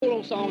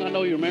old song I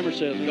know you remember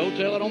says, "Go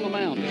tell it on the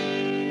mountain."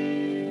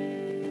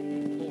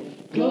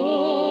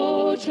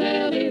 Go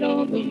tell it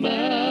on the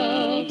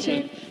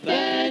mountain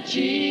that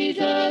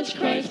Jesus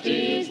Christ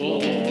is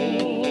Lord.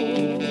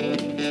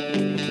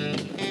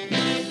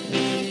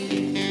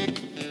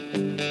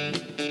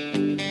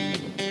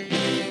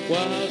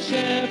 While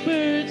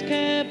shepherds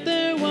kept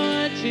their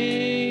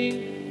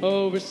watching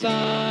over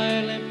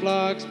silent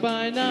flocks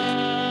by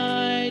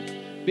night,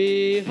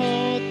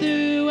 behold,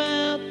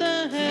 throughout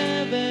the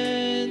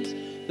heavens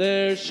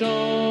there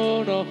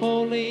shone a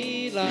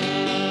holy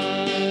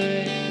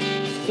light.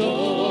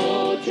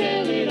 Go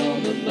tell it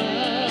on the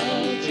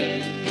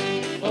mountain,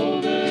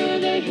 over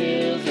the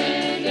hills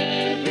and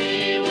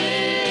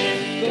everywhere.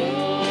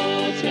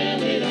 Go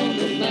tell it on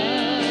the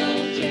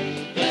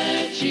mountain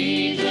that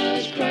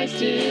Jesus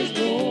Christ is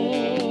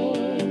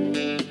Lord.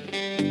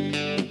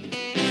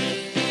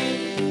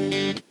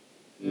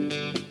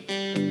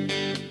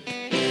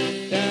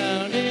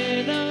 Down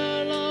in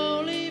a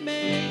lowly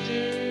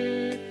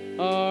manger,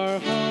 our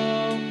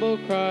humble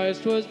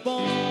Christ was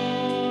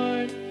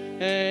born,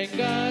 and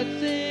God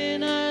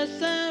sent us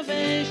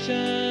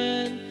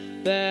salvation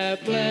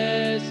that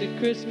blessed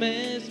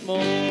Christmas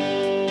morn.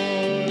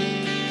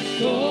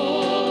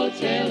 Go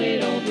tell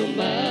it on the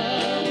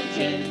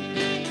mountain,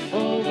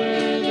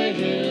 over the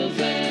hills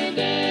and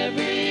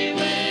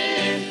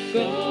everywhere.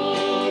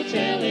 Go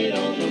tell it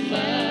on the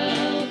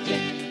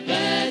mountain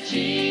that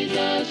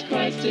Jesus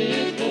Christ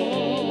is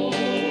Lord.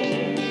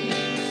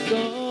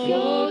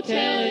 Go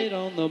tell it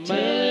on the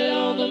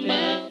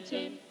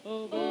mountain,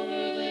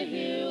 over the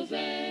hills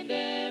and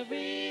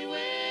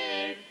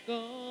everywhere.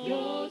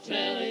 Go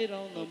tell it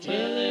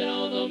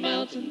on the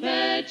mountain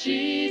that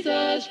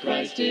Jesus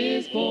Christ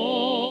is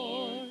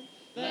born.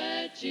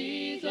 That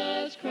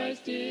Jesus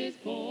Christ is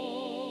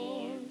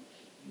born.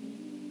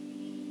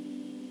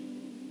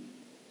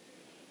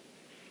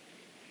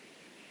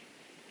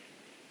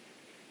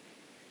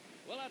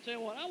 Well, I tell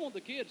you what, I want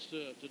the kids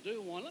to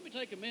do one. Let me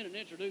take a minute and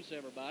introduce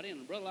everybody.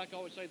 And, brother, like I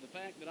always say, the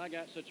fact that I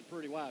got such a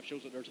pretty wife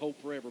shows that there's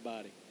hope for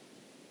everybody.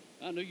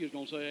 I knew you was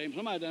going to say amen.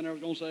 Somebody down there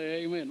was going to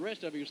say amen. The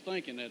rest of you was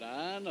thinking that.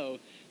 I know.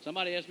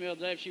 Somebody asked me the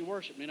other day if she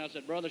worshiped me, and I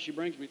said, brother, she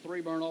brings me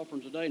 3 burnt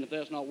offerings a day, and if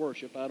that's not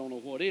worship, I don't know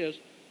what is.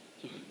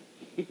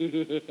 Kind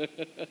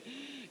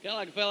of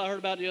like a fellow I heard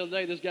about the other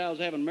day. This guy was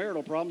having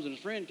marital problems, and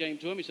his friend came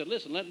to him. He said,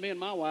 listen, let me and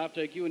my wife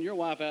take you and your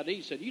wife out to eat.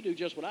 He said, you do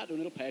just what I do,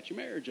 and it'll patch your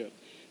marriage up.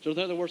 So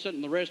the other were sitting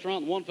in the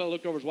restaurant, and one fellow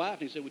looked over his wife,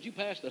 and he said, would you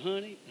pass the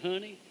honey?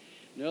 And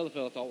the other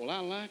fellow thought, well, I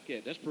like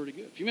that. That's pretty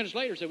good. A few minutes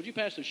later, he said, would you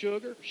pass the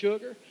sugar?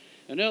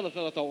 And the other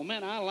fellow thought, well,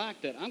 man, I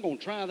like that. I'm going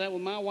to try that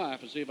with my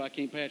wife and see if I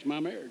can't patch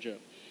my marriage up.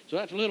 So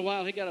after a little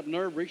while, he got up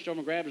nerve, reached over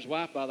and grabbed his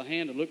wife by the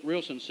hand and looked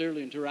real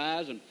sincerely into her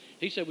eyes. And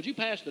he said, would you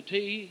pass the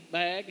tea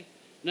bag?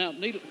 Now,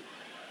 needless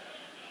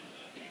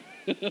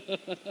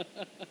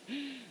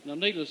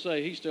to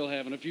say, he's still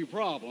having a few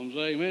problems,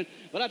 amen.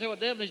 But I tell you what,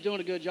 Devlin's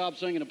doing a good job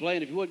singing and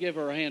playing. If you would give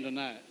her a hand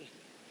tonight.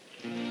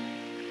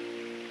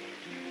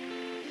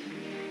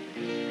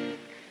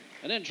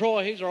 And then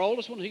Troy, he's our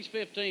oldest one. He's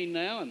 15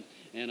 now,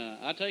 and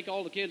I take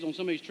all the kids on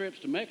some of these trips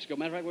to Mexico.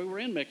 Matter of fact, we were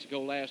in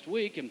Mexico last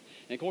week, and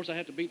of course I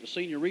have to beat the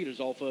senoritas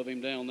off of him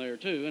down there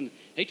too. And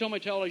he told me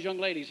to tell all these young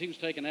ladies he was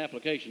taking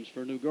applications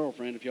for a new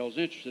girlfriend if y'all was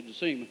interested to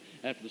see him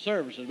after the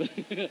services. But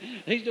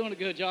he's doing a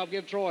good job.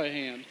 Give Troy a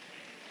hand.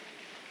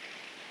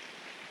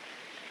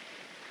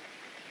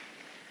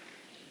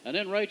 And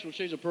then Rachel,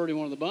 she's a pretty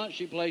one of the bunch.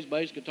 She plays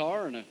bass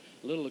guitar and a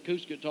little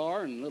acoustic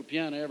guitar and a little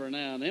piano every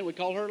now and then. We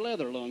call her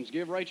Leather Lungs.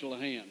 Give Rachel a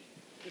hand.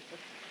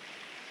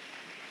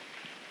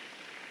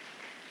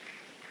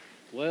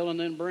 Well, and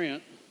then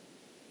Brent,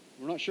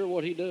 we're not sure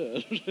what he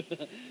does.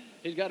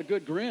 He's got a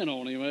good grin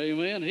on him,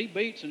 amen. He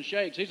beats and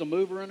shakes. He's a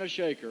mover and a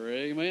shaker,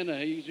 amen.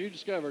 You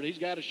discovered he's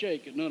got a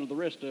shake that none of the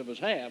rest of us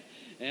have.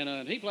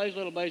 And he plays a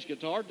little bass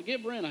guitar. To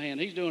give Brent a hand,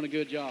 he's doing a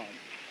good job.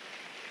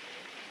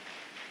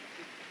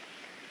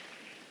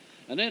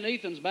 And then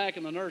Ethan's back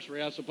in the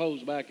nursery, I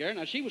suppose, back there.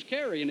 Now, she was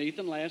carrying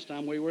Ethan last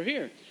time we were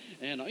here.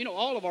 And,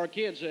 all of our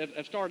kids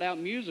have started out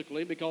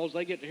musically because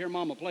they get to hear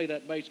Mama play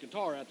that bass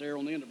guitar out there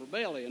on the end of her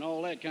belly and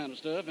all that kind of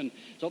stuff. And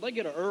so they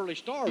get an early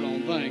start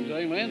on things,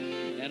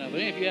 amen. And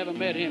if you haven't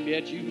met him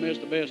yet, you've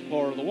missed the best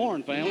part of the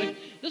Warren family.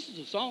 This is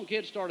a song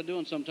kids started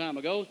doing some time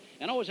ago.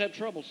 And I always have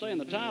trouble saying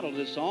the title of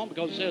this song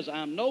because it says,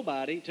 I'm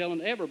nobody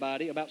telling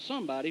everybody about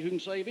somebody who can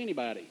save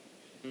anybody.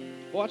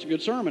 Well, that's a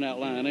good sermon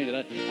outline, ain't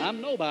it?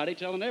 I'm nobody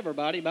telling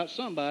everybody about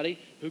somebody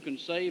who can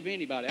save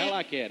anybody. I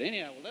like that.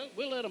 Anyhow,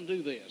 we'll let them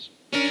do this.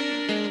 I'm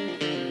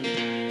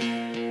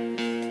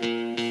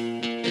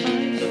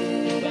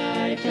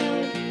nobody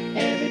telling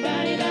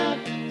everybody about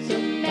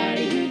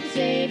somebody who can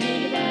save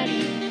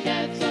anybody.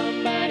 That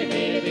somebody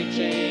made a big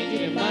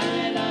change in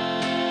my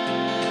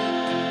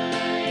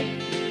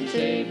life.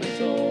 Saved my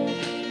soul,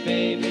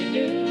 made me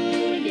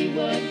new, and did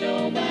what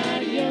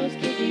nobody else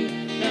could do.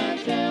 Not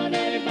telling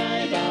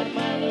everybody about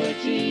my Lord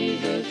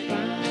Jesus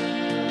Christ.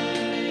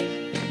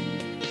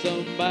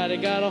 Somebody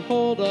got a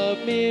hold of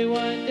me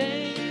one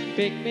day,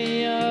 picked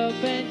me up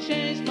and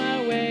changed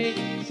my way,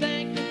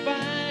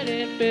 sanctified died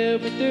and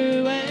filled me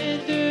through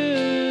and through.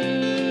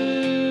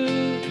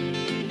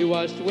 He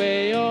washed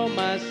away all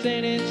my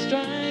sin and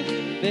strife.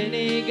 Then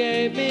he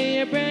gave me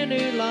a brand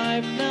new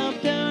life. Now I'm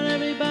telling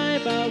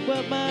everybody about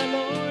what my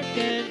Lord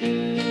can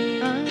do.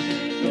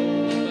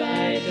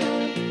 Nobody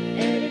told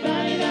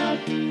anybody about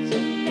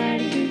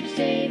somebody who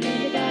saved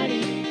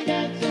anybody.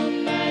 That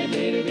somebody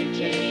made a big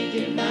change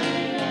in my life.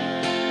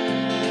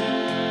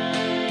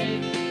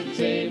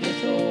 Saved my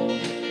soul,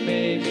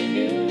 made me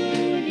new,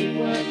 and did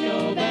what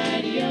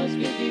nobody else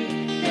could do.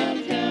 Now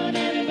I'm telling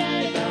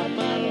everybody about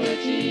my Lord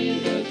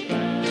Jesus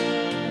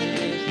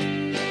Christ.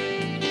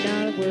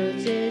 Now the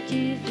word said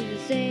Jesus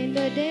is the same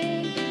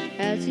today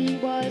as he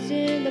was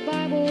in the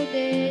Bible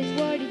days.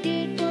 What he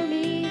did for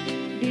me,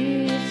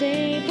 do the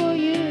same for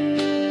you.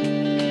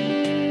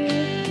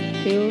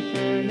 He'll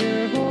turn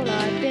your whole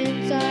life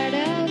inside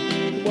out.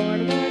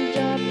 One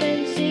jump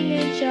and sing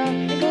and shout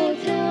and go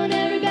telling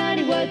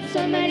everybody what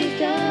somebody's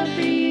done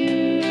for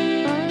you.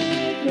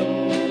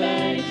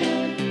 Nobody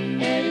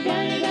telling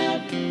everybody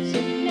about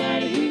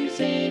somebody who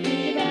saved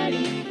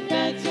anybody.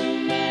 That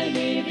somebody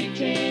made a big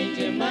change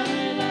in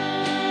my life.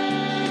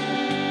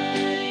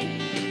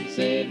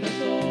 Saved my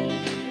soul,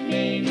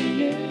 made me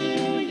new,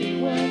 and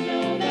did what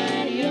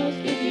nobody else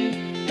could do.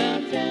 Now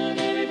I'm telling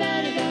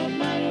everybody about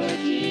my Lord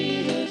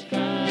Jesus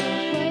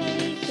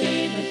Christ.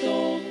 Saved my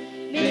soul,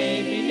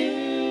 made me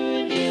new,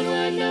 and did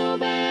what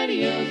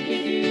nobody else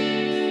could do.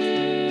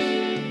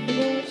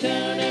 We're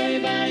telling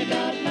everybody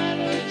about my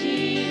Lord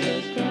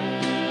Jesus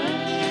Christ.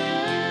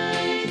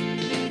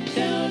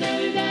 Telling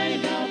everybody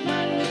about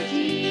my Lord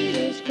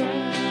Jesus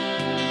Christ.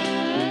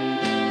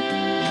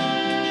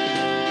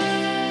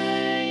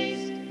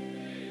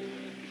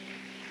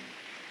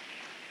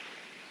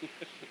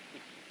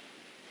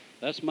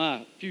 That's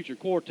my future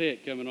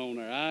quartet coming on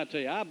there. I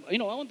tell you,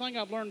 one thing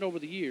I've learned over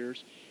the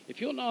years, if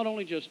you'll not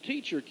only just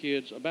teach your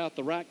kids about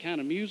the right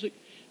kind of music,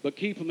 but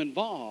keep them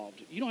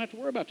involved, you don't have to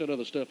worry about that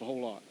other stuff a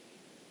whole lot.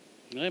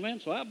 Amen.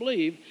 So I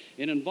believe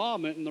in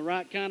involvement in the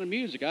right kind of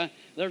music.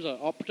 There's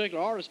a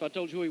particular artist, if I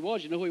told you who he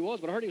was, you know who he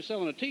was, but I heard he was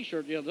selling a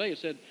T-shirt the other day. It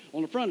said,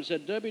 on the front, it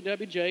said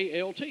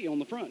WWJLT on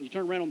the front. And you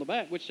turn around on the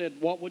back, which said,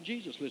 what would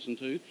Jesus listen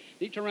to?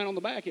 You turn around on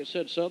the back, it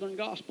said Southern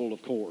Gospel,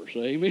 of course.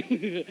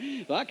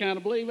 Amen. So I kind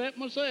of believe that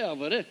myself.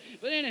 But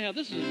anyhow,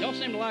 y'all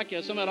seem to like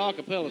some of that a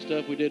cappella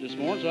stuff we did this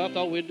morning, so I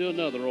thought we'd do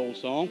another old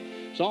song.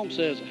 The song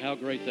says, How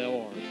Great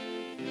Thou Art.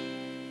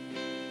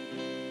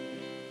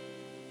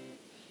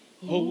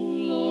 O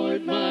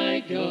Lord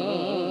my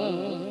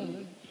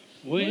God,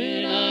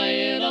 when I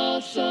in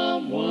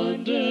awesome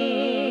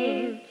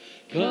wonder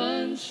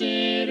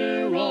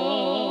consider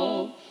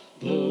all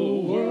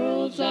the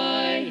worlds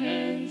thy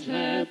hands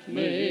hath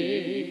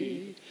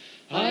made,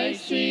 I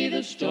see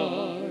the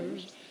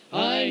stars,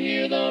 I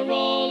hear the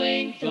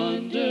rolling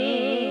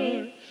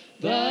thunder,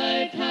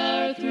 thy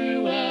power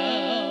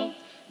throughout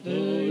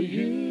the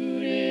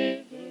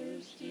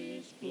universe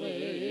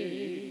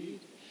displayed.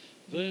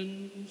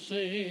 Then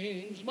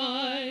sings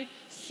my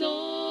soul,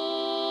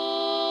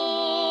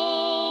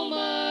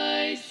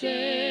 my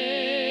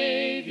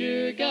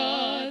Savior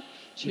God,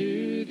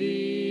 to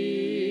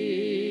thee.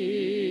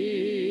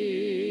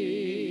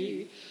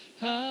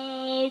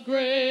 How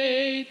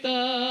great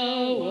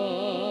thou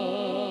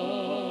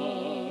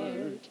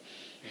art,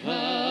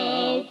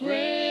 how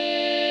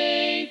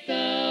great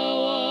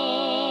thou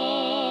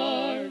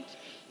art.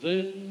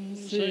 Then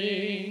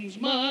sings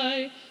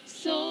my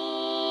soul,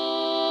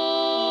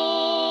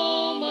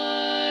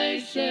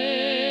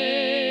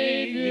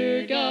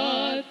 Savior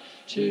God,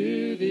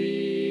 to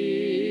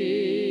thee.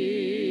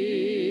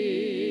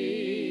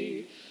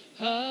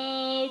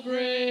 How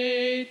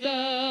great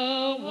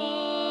thou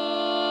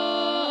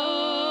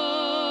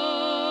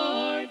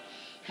art,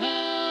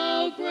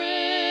 how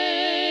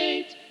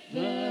great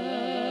thou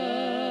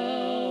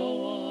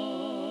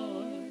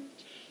art.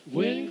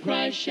 When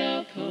Christ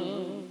shall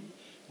come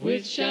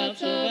with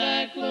shouts of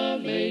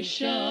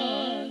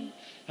acclamation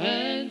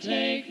and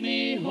take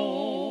me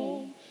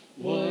home,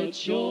 what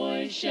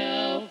joy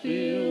shall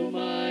fill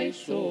my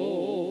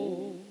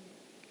soul?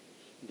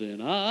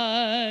 Then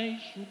I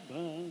shall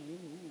bow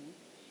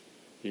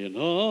in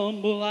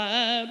humble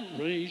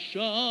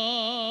adoration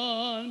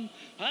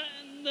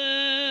and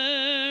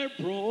there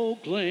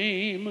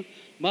proclaim,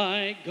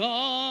 my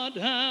God,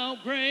 how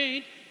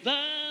great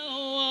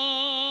thou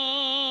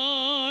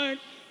art.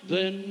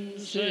 Then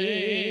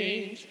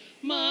sings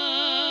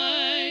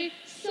my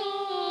soul,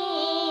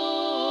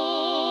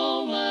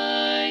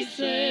 my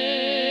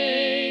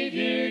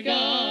Savior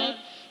God,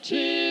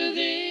 to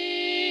thee.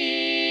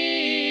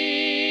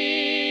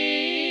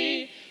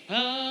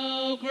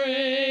 How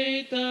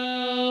great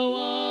thou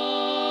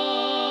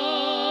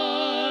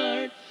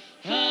art,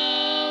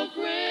 how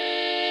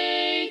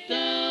great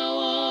thou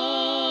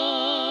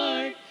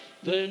art.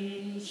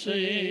 Then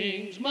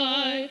sings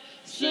my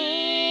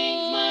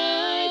soul,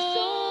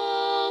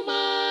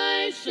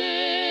 my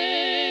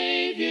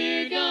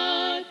Savior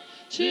God,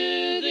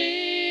 to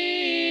thee.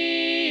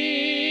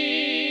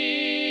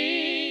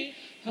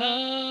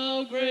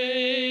 How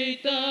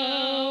great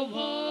thou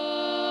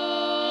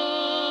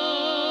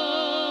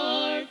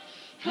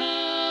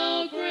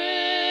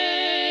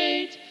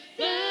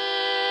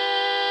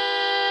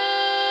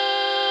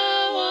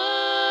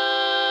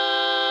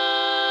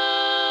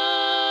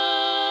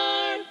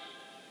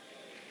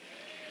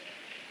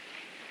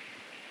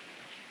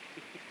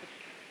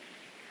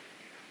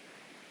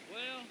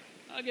Well,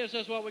 I guess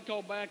that's what we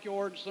call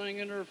backyard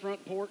singing or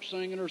front porch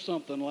singing or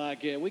something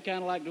like that. We kind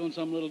of like doing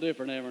something a little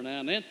different every now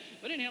and then.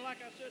 But anyhow, like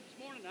I said this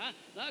morning,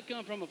 I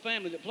come from a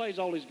family that plays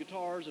all these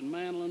guitars and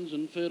mandolins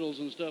and fiddles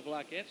and stuff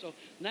like that. So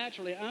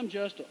naturally, I'm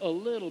just a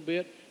little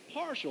bit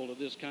partial to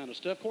this kind of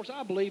stuff. Of course,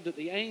 I believe that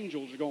the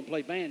angels are going to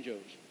play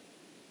banjos.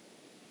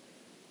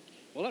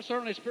 Well, that's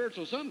certainly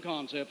spiritual. Some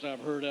concepts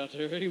I've heard out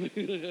there.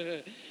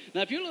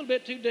 Now, if you're a little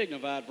bit too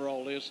dignified for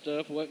all this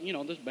stuff, well,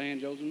 this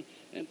banjos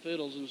and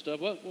fiddles and stuff,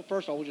 well,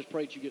 first of all, we'll just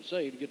pray that you get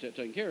saved to get that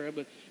taken care of.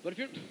 But if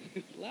you're,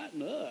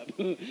 lighten up.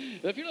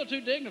 If you're a little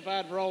too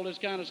dignified for all this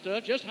kind of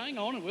stuff, just hang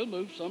on and we'll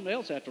move to something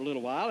else after a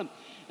little while.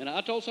 And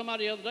I told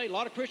somebody the other day, a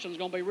lot of Christians are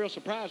going to be real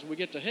surprised when we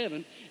get to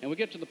heaven and we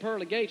get to the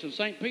pearly gates and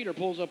St. Peter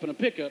pulls up in a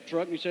pickup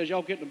truck and he says,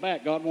 y'all get in the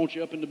back. God wants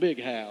you up in the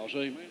big house.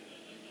 Amen.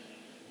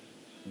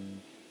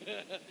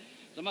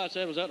 Somebody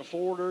said, was that a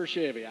Ford or a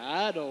Chevy?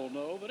 I don't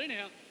know. But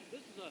anyhow,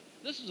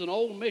 this is an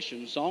old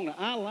mission song. Now,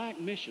 I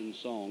like mission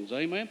songs.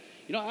 Amen.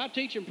 I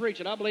teach and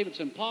preach it. I believe it's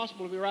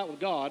impossible to be right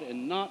with God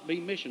and not be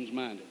missions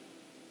minded.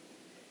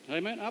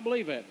 Amen. I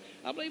believe that.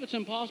 I believe it's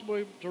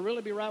impossible to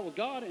really be right with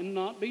God and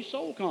not be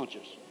soul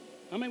conscious.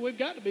 I mean, we've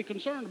got to be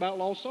concerned about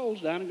lost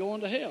souls down and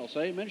going to hell.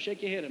 Say amen.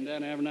 Shake your head them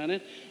down every now and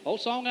then. Old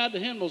song out of the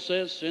hymnal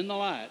says, "Send the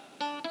light."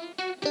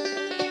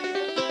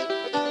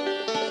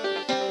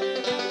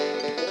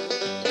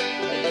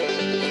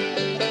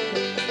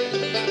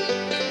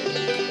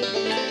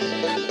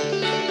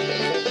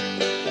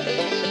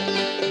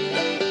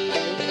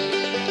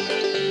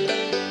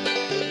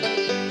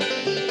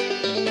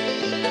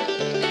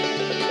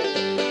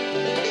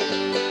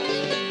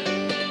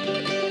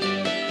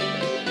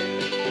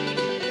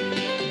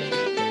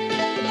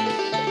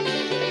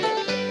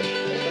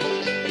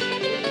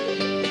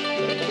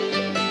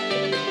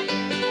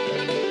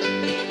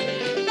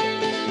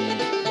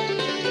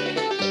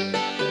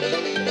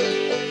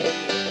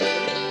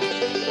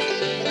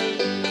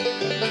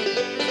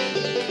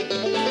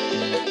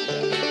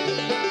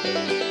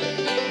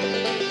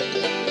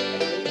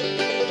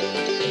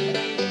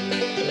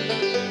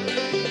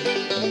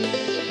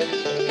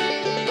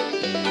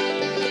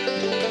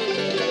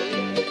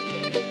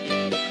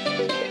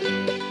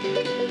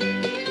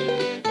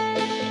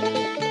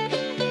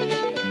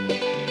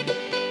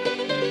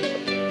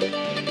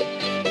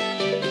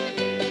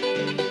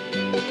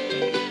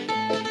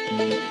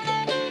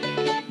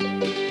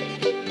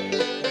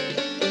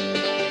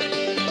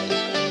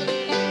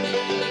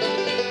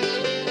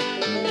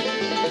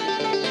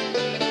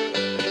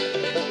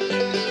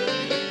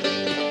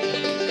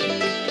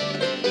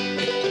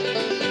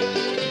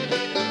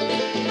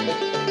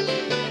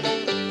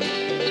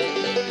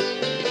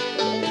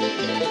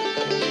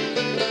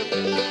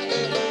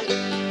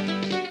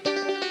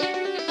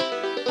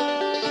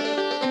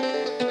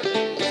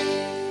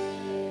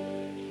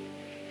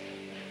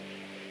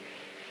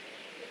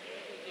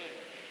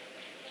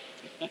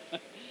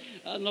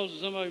 I know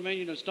some of you,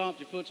 man, stomped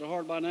your foot so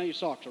hard by now your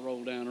socks are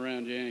rolled down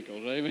around your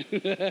ankles.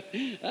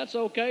 Amen. That's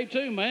okay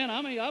too, man.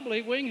 I mean, I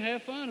believe we can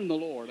have fun in the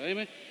Lord.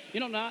 Amen.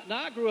 Now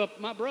I grew up,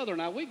 my brother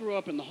and I, we grew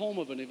up in the home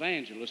of an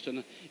evangelist. And,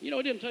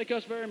 it didn't take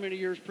us very many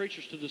years,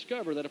 preachers, to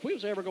discover that if we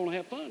was ever going to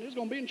have fun, it was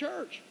going to be in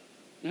church.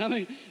 I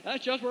mean,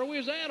 that's just where we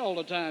was at all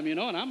the time, And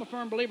I'm a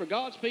firm believer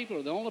God's people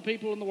are the only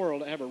people in the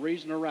world that have a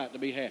reason or right to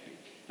be happy.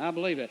 I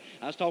believe that.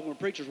 I was talking with a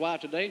preacher's wife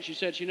today, and she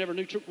said she never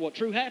knew what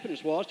true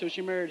happiness was till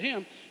she married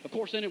him. Of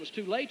course, then it was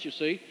too late, you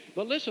see.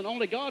 But listen,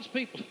 only God's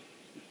people...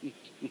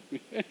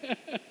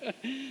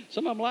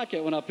 Some of them like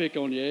it when I pick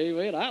on you,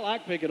 amen. I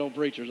like picking on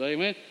preachers,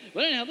 amen.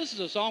 But anyhow, this is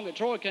a song that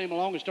Troy came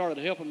along and started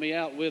helping me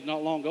out with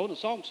not long ago. The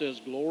song says,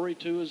 "Glory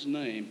to His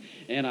name."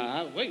 And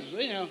we'll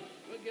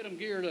get them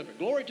geared up.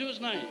 Glory to His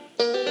name.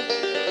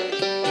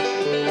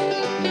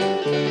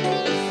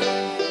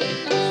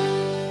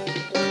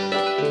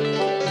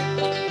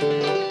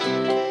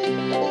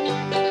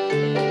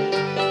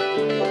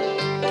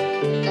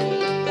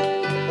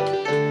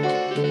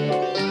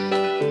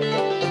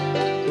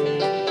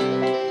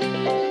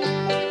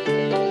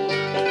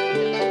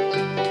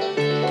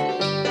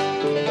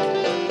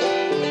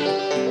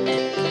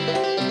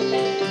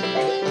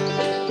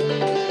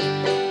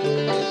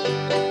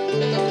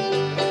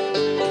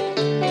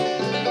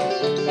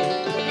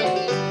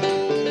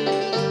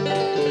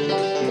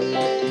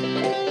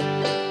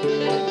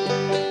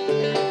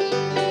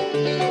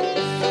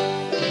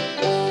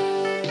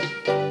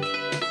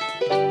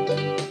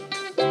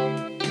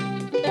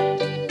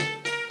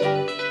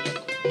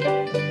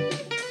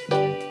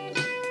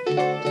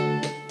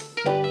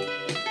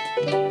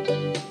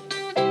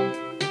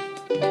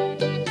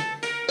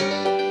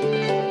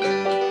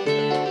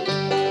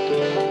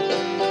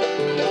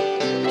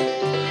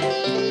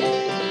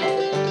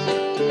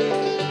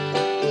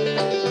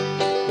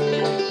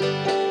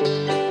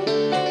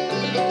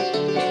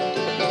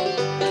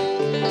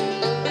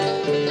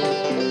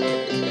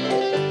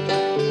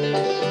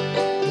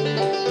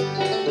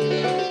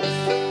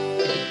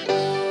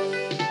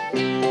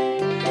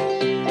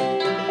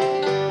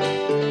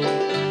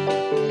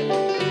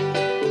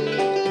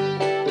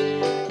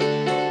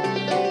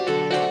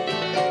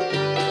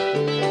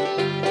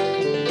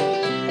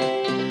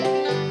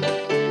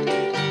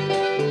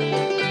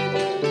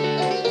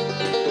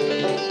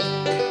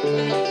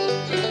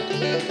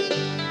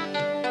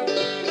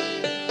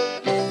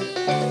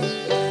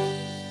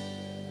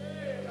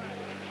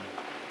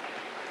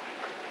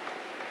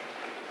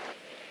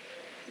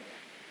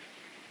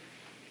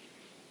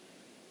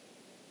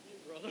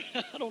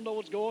 don't know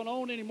what's going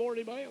on anymore.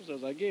 Anybody else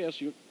does, I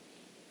guess. You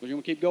want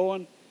to keep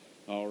going?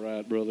 All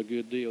right, brother.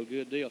 Good deal,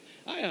 good deal.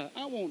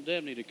 I want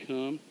Dabney to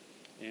come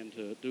and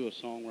to do a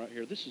song right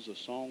here. This is a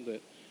song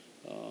that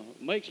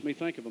makes me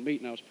think of a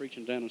meeting I was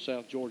preaching down in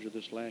South Georgia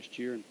this last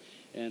year.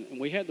 And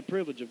we had the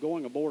privilege of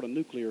going aboard a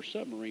nuclear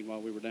submarine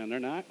while we were down there.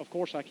 Now, of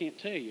course, I can't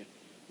tell you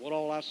what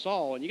all I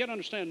saw. And you got to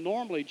understand,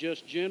 normally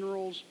just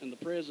generals and the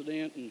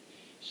president and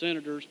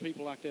senators,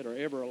 people like that, are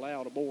ever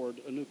allowed aboard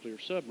a nuclear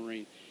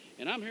submarine.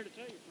 And I'm here to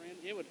tell you, friend,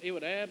 it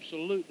would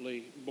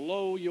absolutely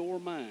blow your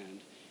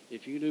mind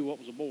if you knew what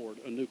was aboard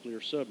a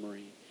nuclear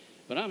submarine.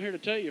 But I'm here to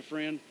tell you,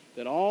 friend,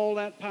 that all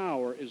that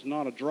power is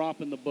not a drop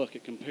in the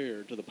bucket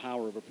compared to the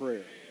power of a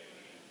prayer.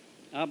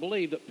 I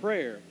believe that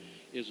prayer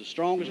is the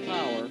strongest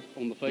power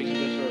on the face of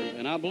this earth.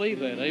 And I believe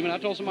that. Amen. I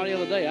told somebody the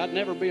other day, I'd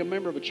never be a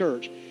member of a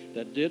church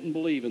that didn't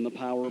believe in the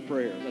power of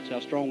prayer. That's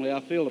how strongly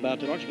I feel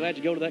about it. Aren't you glad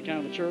you go to that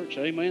kind of a church?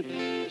 Amen.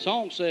 The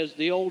song says,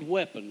 the old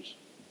weapons.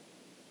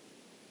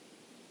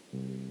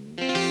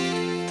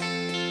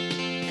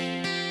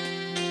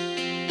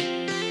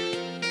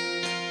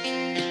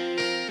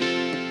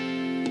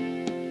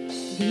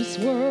 This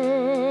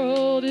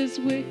world is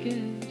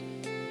wicked,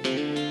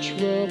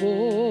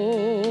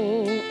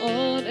 trouble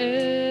on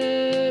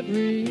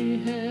every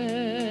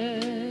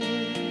hand.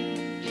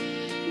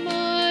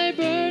 My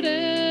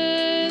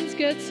burdens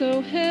get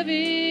so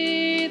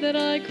heavy that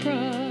I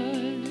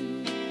cry,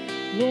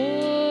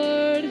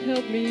 Lord,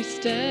 help me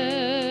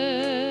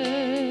stand.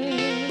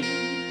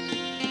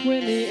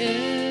 When the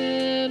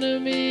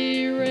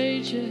enemy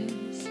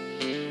rages,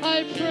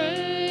 I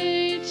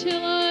pray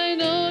till I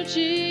know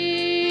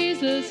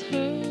Jesus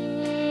heard.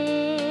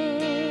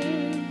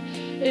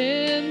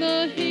 In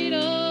the heat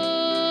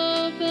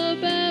of the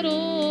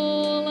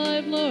battle,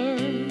 I've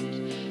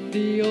learned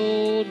the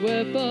old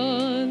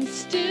weapons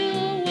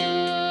still work.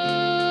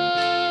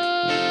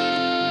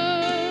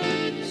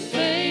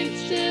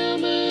 Faith still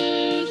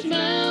moves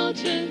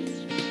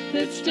mountains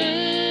that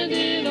stand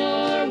in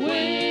our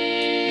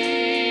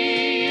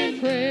way. And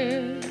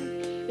prayer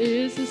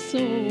is the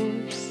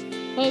source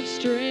of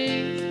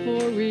strength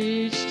for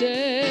each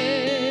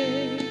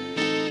day.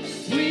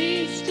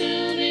 We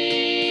still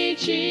need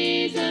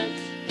Jesus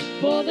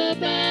for the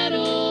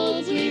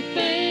battles we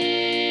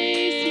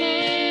face,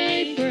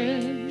 my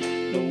friend.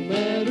 No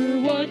matter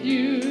what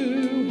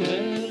you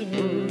have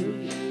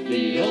heard,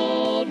 the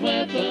old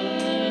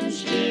weapons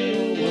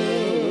still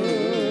work.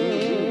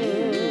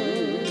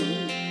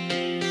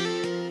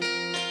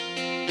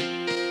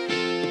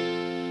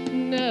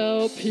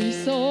 Now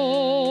peace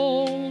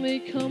only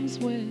comes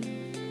when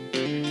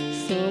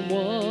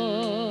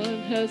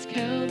someone has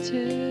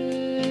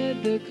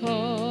counted the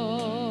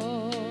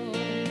cost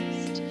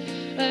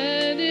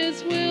and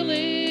is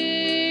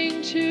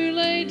willing to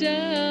lay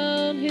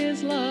down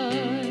his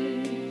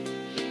life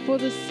for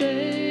the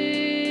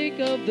sake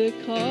of the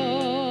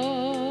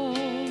cause.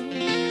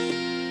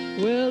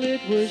 Well,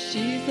 it was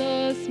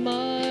Jesus,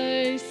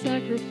 my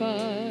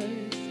sacrifice,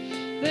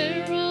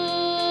 there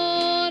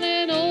on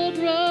an old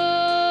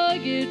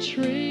rugged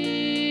tree.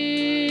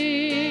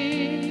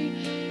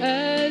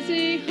 As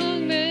he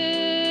hung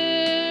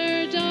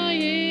there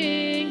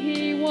dying,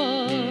 he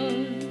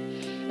won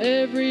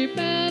every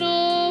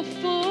battle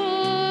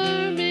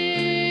for me.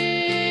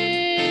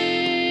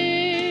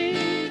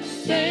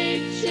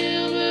 Faith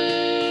still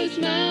moves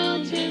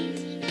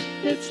mountains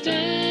that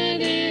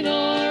stand in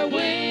our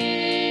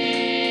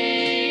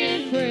way.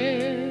 And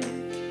prayer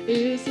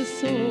is the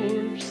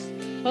source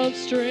of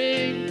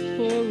strength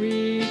for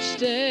each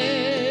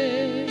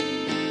day.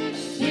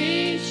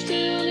 We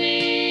still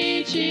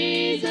need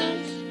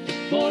Jesus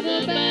for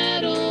the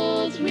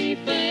battles we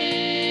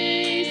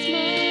face,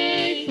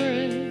 my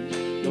friend.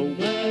 No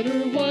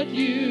matter what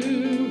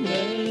you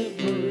have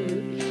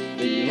heard,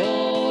 the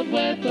old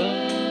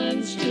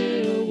weapons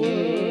still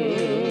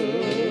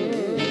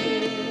work.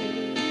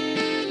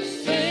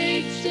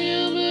 Faith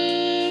still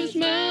moves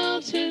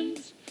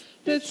mountains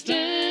that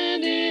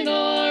stand in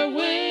our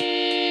way.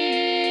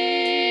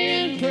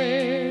 And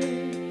prayer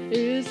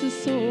is the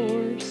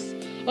source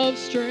of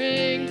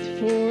strength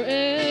for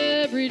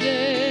every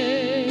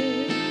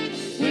day.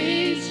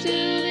 We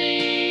still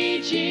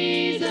need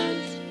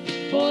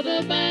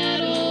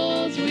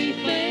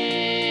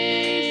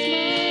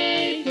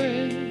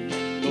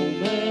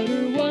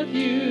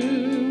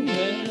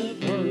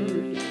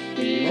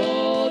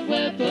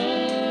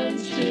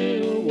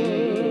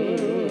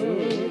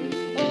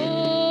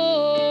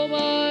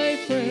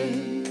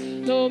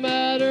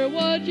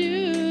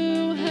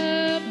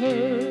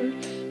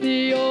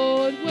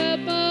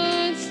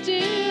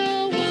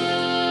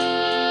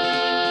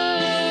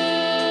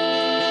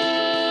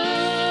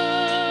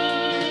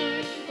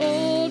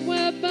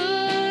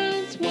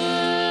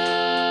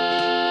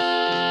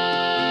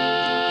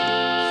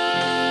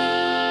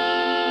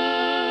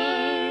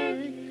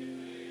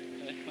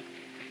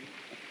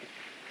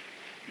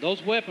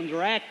Those weapons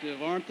are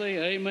active, aren't they?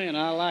 Amen.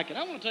 I like it.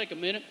 I want to take a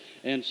minute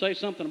and say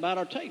something about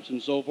our tapes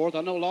and so forth.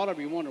 I know a lot of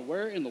you wonder,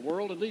 where in the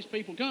world did these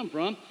people come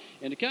from?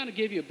 And to kind of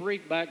give you a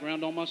brief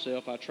background on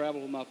myself, I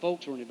traveled with my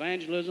folks who were in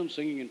evangelism,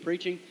 singing and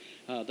preaching.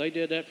 They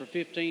did that for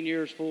 15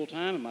 years full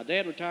time, and my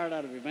dad retired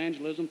out of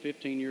evangelism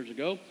 15 years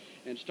ago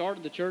and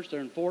started the church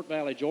there in Fort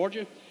Valley,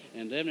 Georgia.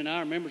 And Devin and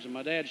I are members of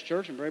my dad's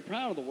church. I'm very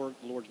proud of the work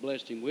the Lord's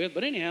blessed him with.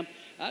 But anyhow,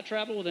 I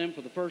traveled with them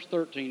for the first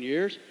 13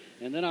 years,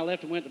 and then I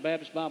left and went to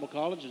Baptist Bible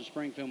College in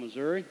Springfield,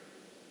 Missouri.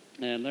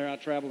 And there I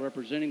traveled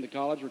representing the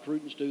college,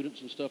 recruiting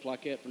students and stuff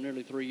like that for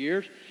nearly 3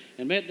 years.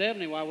 And met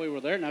Devney while we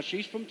were there. Now,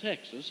 she's from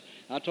Texas.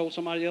 I told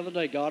somebody the other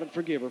day, God would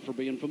forgive her for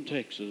being from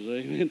Texas.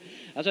 Amen.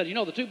 I said, you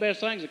know, the two best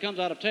things that comes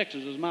out of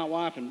Texas is my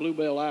wife and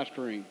Bluebell ice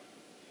cream.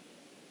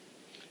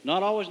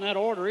 Not always in that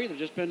order either.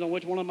 Just depends on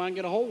which one of them I can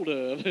get a hold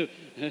of.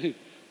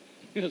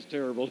 That's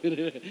terrible.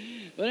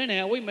 But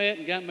anyhow, we met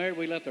and got married.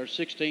 We left there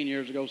 16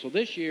 years ago. So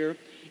this year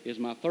is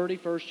my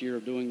 31st year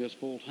of doing this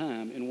full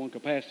time in one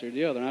capacity or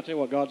the other. And I tell you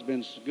what, God's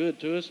been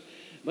good to us.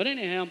 But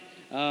anyhow,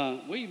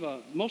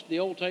 most of the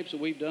old tapes that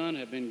we've done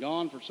have been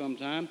gone for some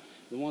time.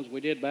 The ones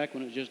we did back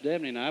when it was just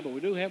Devney and I. But we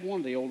do have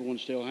one of the older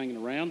ones still hanging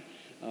around.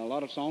 A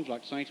lot of songs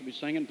like Saints Will Be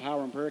Singing,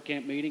 Power and Prayer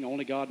Camp Meeting,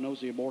 Only God Knows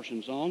the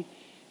Abortion Song.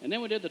 And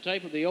then we did the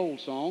tape of the old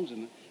songs.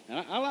 And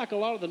I like a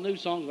lot of the new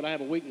songs, but I have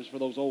a weakness for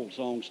those old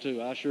songs,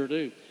 too. I sure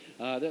do.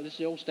 This is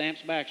the old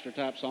Stamps Baxter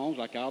type songs,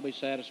 like I'll Be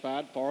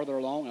Satisfied, Farther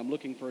Along, I'm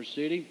Looking for a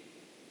City,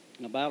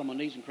 and I Bowed on My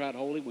Knees and Cried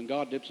Holy, When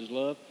God Dips His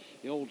Love.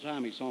 The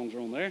old-timey songs are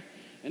on there.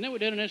 And then we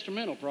did an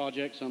instrumental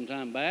project some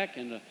time back,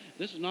 and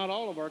this is not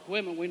all of our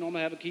equipment. We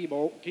normally have a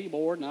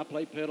keyboard, and I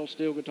play pedal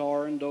steel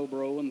guitar and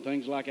dobro and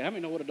things like that. How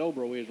many know what a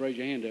dobro is? Raise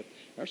your hand up.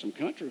 There's some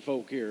country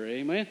folk here,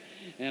 amen?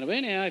 And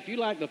anyhow, if you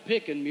like the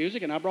picking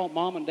music, and I brought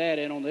Mom and Dad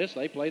in on this,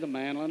 they play the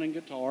mandolin and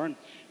guitar, and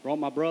brought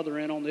my brother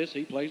in on this.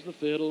 He plays the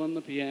fiddle and the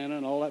piano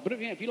and all that. But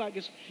if you like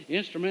this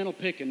instrumental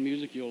picking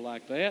music, you'll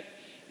like that.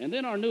 And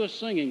then our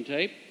newest singing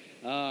tape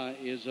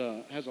has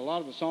a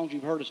lot of the songs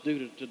you've heard us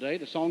do today.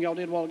 The song y'all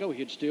did a while ago,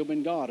 He'd Still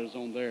Been God, is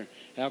on there.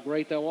 How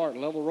Great Thou Art,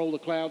 Level Roll the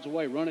Clouds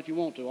Away, Run If You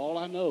Want To, All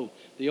I Know,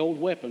 The Old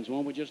Weapons,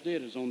 one we just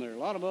did, is on there. A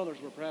lot of others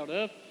we're proud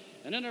of.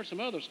 And then there's some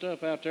other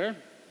stuff out there.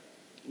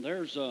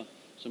 There's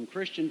some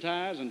Christian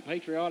ties and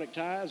patriotic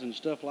ties and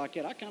stuff like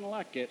that. I kind of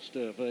like that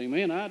stuff,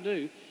 amen, I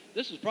do.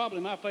 This is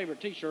probably my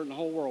favorite T-shirt in the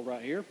whole world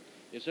right here.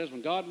 It says,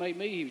 when God made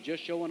me, He was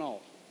just showing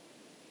off.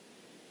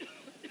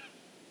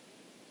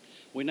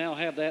 We now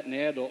have that in the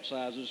adult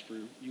sizes for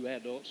you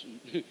adults.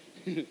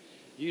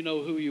 You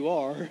know who you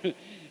are.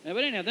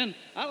 But anyhow, then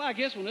I like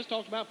this one. This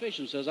talks about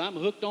fishing. It says, I'm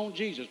hooked on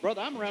Jesus.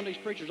 Brother, I'm around these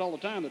preachers all the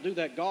time that do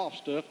that golf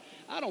stuff.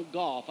 I don't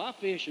golf. I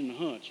fish and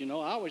hunt. You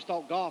know, I always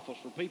thought golf was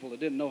for people that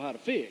didn't know how to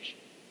fish.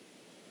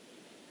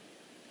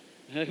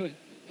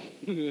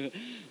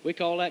 We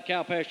call that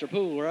cow pasture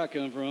pool where I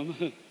come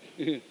from.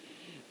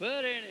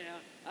 But anyhow,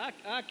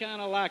 I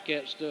kind of like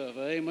that stuff,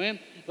 amen.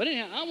 But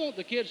anyhow, I want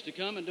the kids to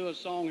come and do a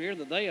song here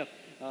that they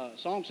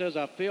song says,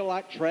 I feel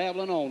like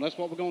traveling on. That's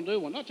what we're going to do.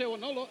 Well, I'll tell you what,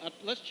 no,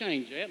 let's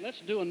change that.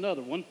 Let's do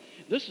another one.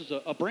 This is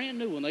a brand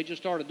new one they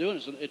just started doing.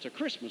 It's a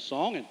Christmas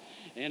song,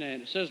 and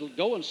it says,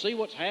 go and see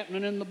what's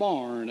happening in the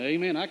barn.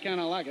 Amen. I kind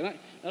of like it.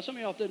 Now, some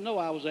of y'all didn't know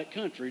I was that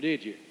country,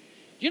 did you?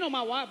 You know,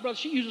 my wife, brother,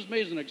 she uses me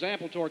as an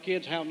example to our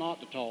kids how not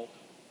to talk.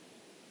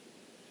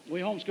 We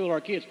homeschool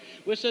our kids.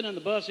 We were sitting in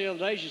the bus the other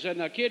day. She said,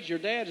 now, kids, your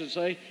dads would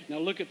say, now,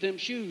 look at them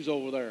shoes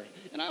over there.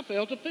 And I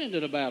felt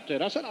offended about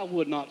that. I said, I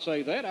would not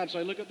say that. I'd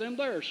say, look at them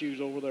there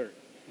shoes over there.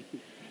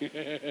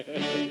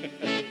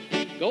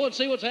 Go and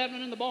see what's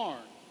happening in the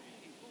barn.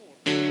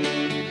 Come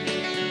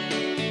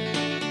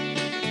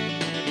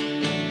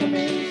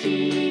and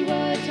see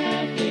what's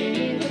happening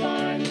in the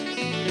barn.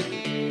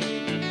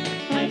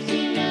 I've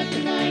seen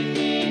nothing like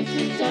this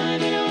since I've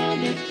been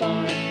on this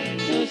barn.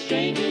 No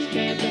strangers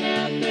camping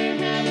out there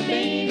have a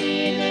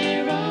baby in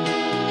their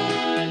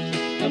arms.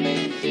 Come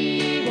and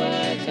see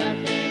what's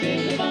happening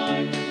in the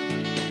barn.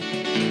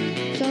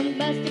 So it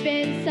must have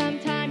been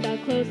sometime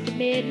about close to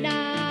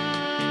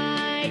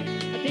midnight.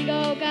 A big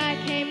old guy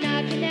came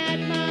knocking at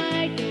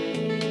my door.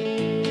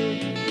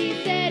 He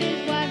said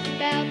his wife's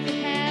about to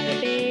have a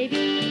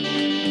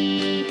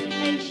baby,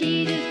 and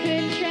she just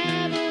couldn't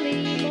travel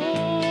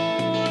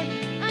anymore.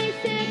 I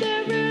said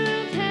the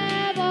rooms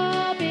have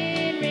all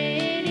been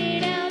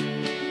rented out,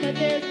 but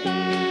there's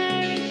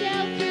fire and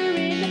shelter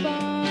in the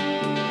barn.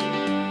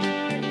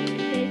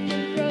 They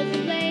can throw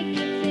some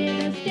blankets in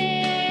the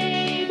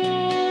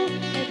stable.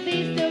 At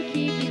least they'll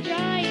keep you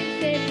dry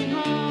and safe from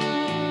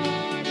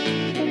harm.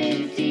 Come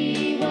and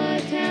see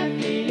what's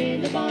happening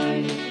in the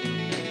barn.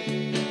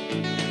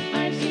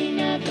 I've seen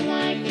nothing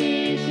like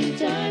this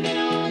since I've been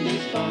on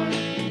this farm.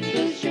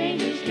 Those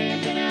strangers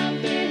camping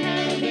out there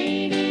have a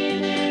baby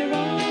in their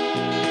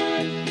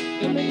arms.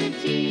 Come and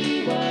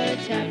see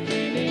what's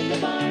happening in the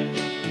barn.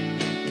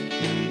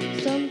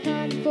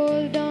 Sometime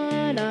before the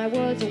dawn I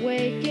was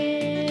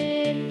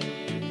awakened.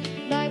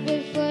 Light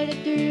was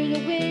flooded through the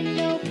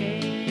window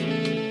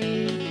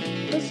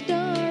pane. The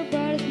star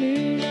bright as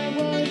moon I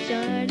was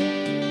shining,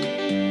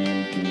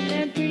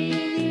 and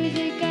pretty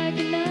music I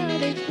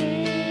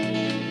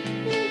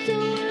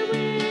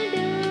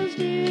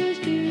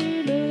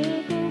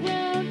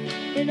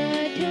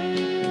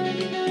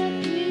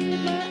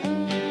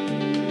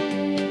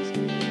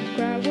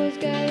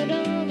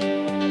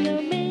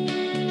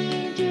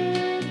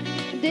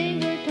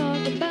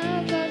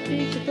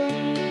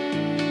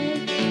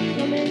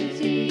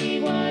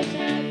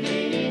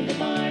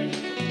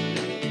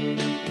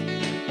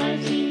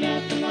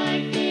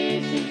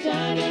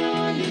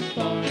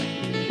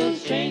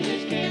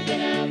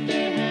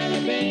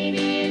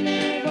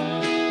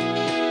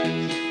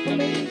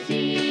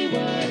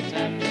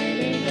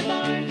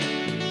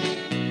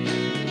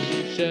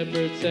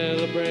shepherds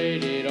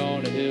celebrated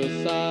on a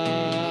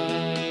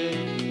hillside,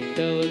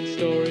 telling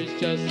stories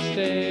just to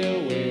stay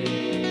awake.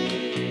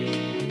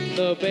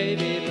 The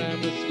baby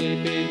lamb was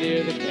sleeping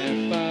near the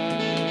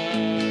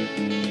campfire.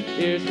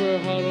 Ears were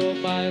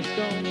huddled by a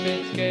stone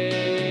fence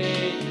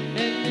gate,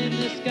 and then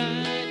the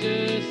sky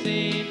just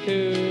seemed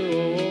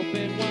to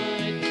open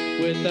wide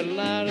with a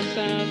louder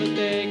sound that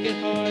they could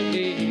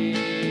hardly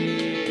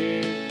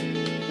hear.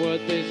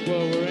 What they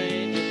swore were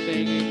angels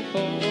singing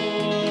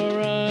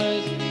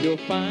chorus. You'll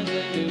find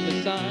the new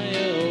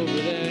Messiah over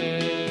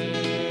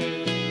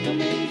there. Come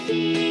and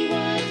see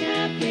what's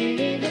happening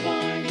in the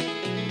barn.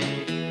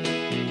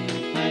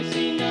 I've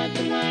seen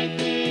nothing like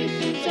this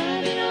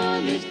inside and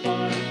on this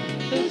farm.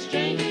 Those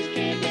strangers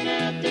camping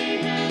out there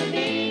have a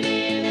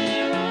baby in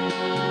their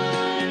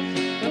arms.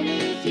 Come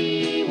and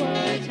see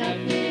what's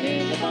happening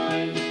in the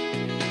barn.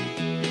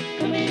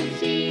 Come and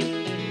see.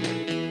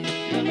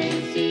 Come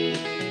and see.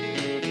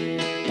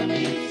 Come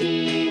and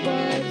see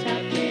what's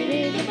happening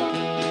in the barn.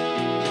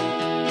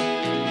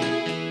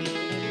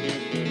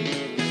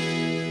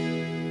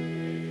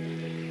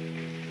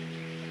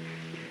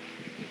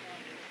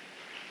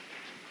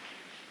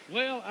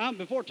 Well,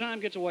 before time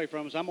gets away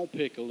from us, I'm going to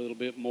pick a little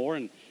bit more.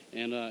 And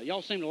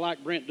y'all seem to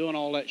like Brent doing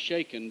all that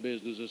shaking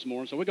business this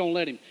morning, so we're going to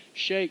let him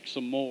shake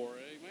some more.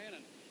 Amen.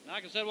 And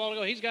like I said a while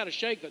ago, he's got a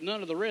shake that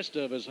none of the rest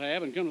of us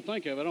have. And come to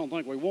think of it, I don't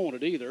think we want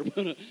it either.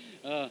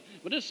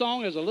 But this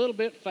song is a little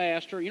bit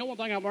faster. You know one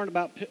thing I've learned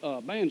about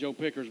banjo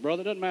pickers,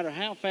 brother? It doesn't matter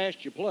how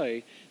fast you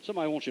play.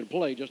 Somebody wants you to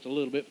play just a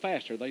little bit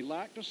faster. They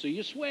like to see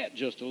you sweat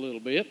just a little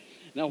bit.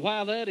 Now,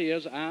 why that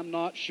is, I'm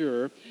not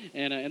sure.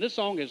 And this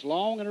song is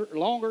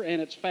longer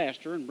and it's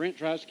faster, and Brent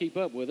tries to keep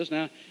up with us.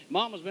 Now,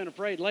 Mama's been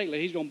afraid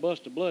lately he's going to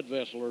bust a blood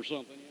vessel or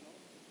something,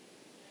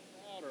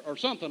 you know, or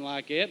something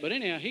like that. But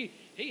anyhow, he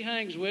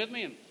hangs with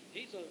me, and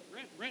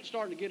Brent's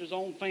starting to get his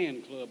own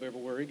fan club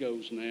everywhere he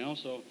goes now,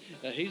 so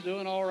he's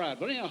doing all right.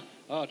 But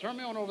anyhow, turn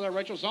me on over there,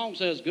 Rachel. The song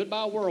says,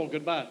 "Goodbye, world,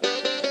 goodbye."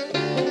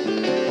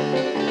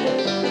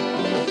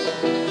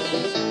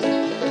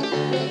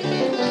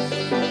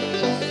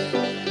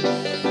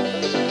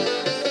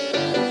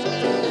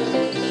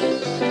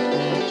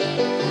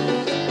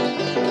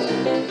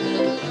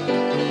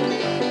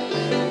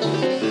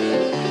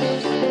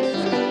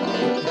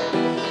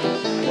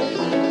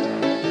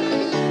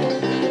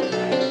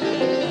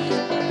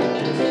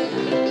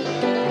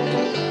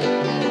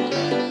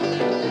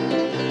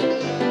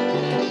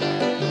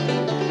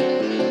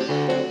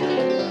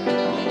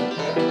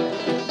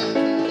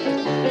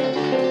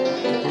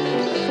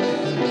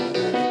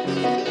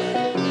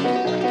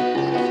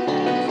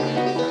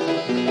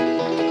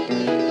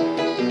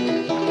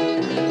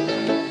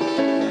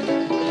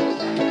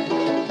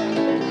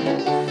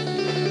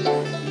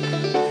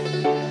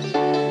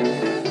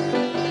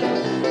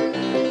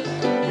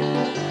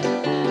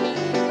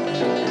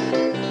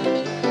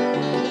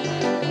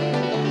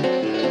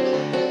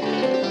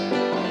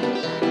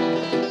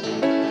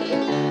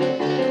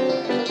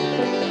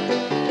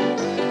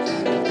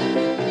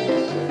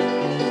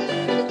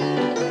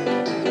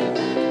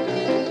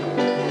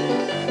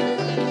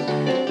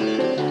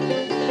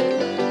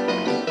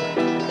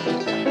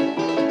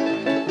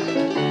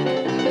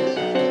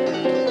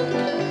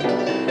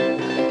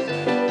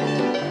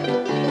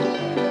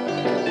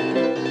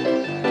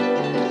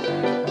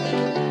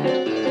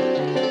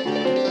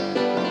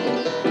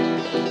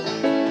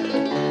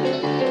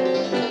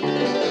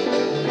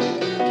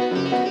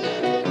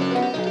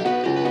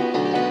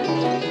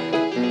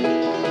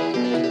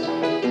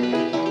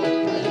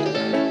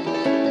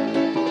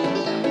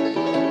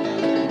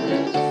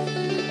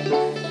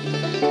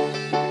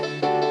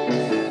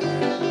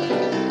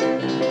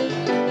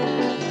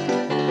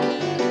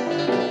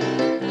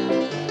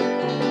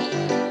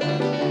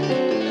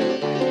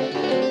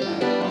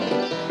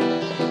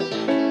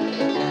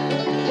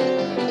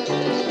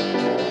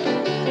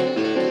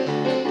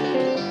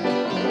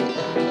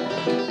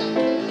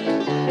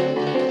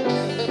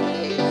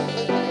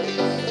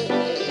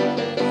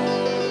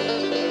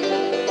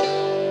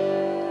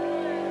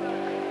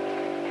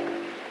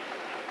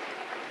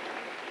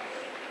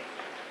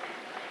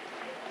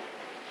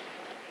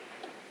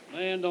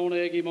 Man, don't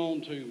egg him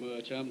on too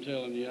much, I'm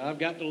telling you. I've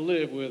got to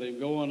live with him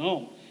going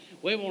home.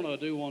 We want to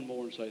do one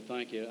more and say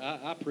thank you.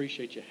 I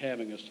appreciate you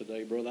having us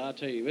today, brother. I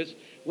tell you,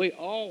 we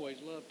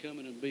always love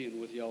coming and being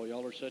with y'all.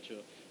 Y'all are such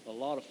a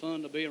lot of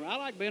fun to be around. I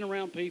like being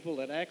around people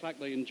that act like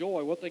they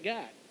enjoy what they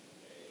got.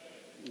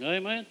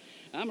 Amen.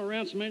 I'm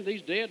around so many of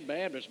these dead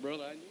Baptists,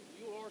 brother.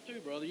 You are too,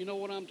 brother. You know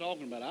what I'm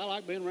talking about. I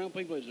like being around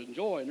people that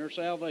enjoy their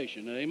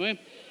salvation. Amen.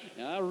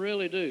 I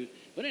really do.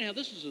 But anyhow,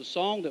 this is a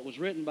song that was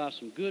written by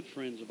some good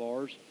friends of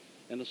ours.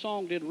 And the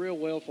song did real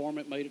well for them.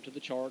 It made it to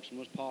the charts and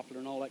was popular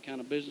and all that kind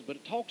of business. But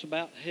it talks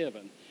about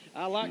heaven.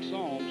 I like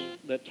songs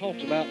that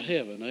talks about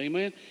heaven.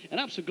 Amen. And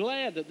I'm so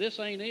glad that this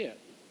ain't it.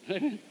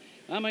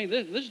 I mean,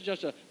 this is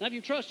just a... Now, if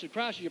you trusted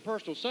Christ as your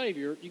personal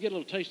Savior, you get a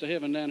little taste of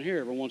heaven down here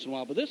every once in a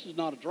while. But this is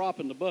not a drop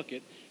in the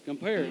bucket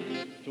compared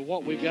to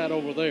what we've got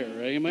over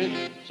there.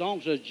 Amen. The song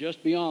says,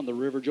 "Just beyond the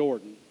River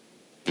Jordan."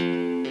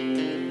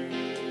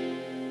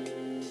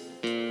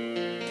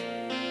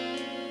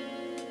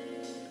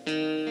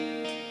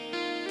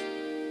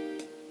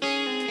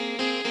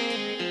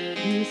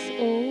 This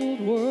old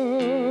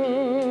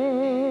world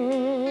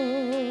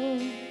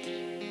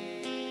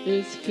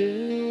is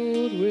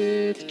filled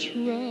with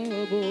trouble,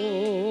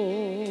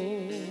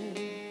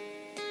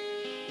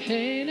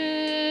 pain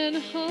and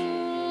heartaches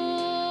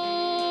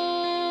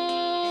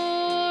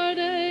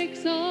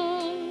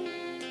on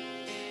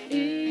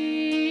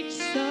each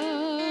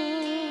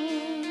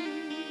side,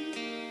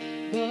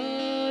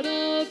 but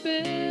a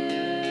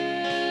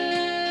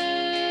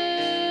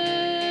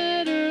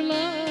better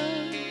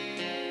life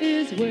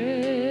is waiting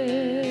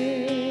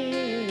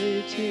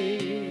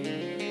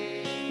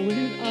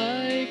when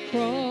I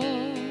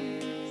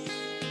cross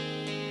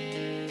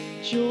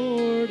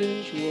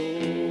Jordan's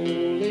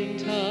rolling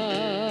tide.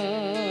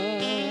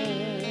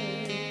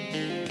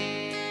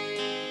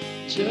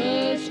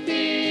 Just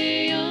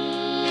beyond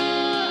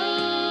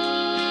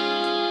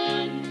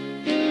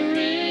the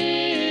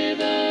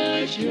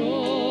river Jordan,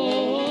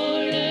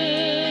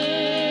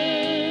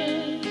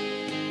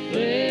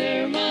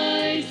 there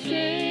my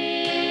Savior's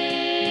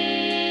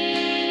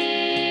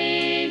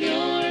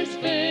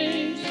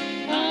face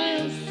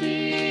I'll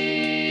see.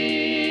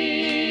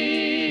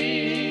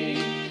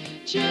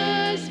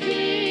 Just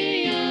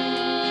beyond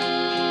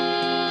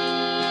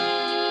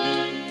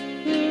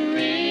the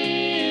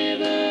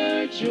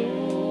river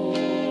Jordan,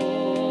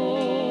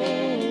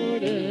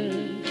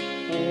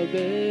 a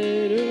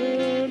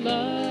better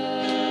life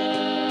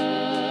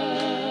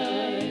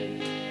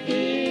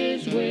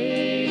is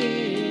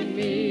waiting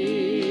me.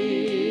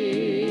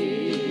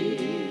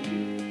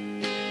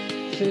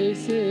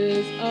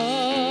 Faces of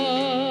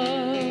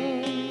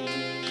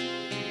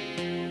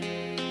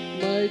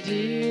my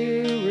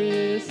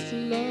dearest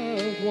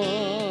loved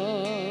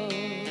ones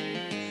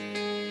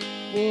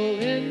will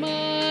in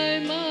my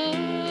mind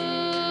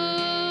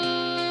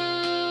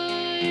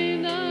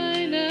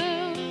I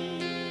now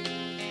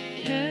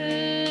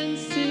can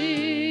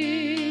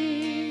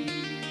see.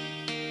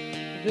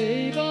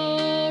 They've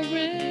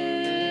already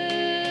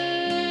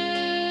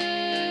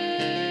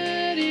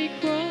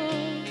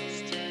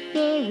crossed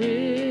the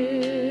river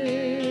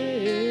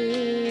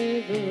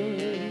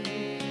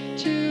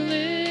to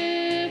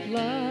live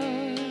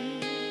life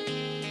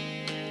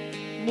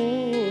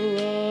more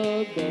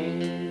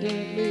abundantly.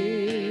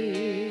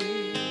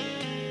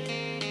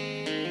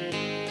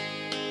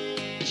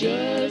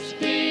 Just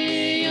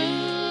beyond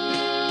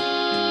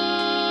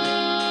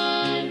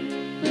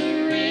the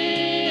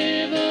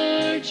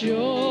river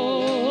Jordan,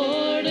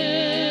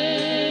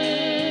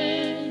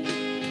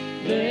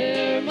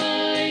 there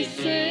my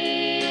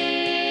Savior's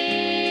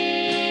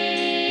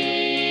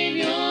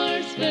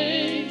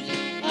face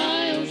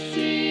I'll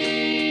see.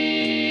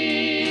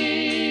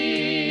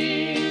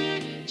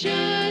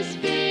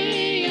 Just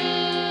beyond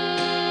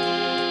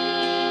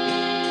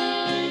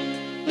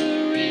the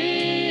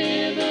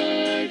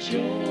river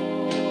Jordan,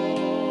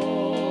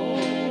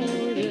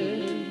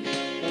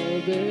 a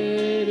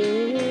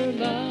better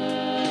life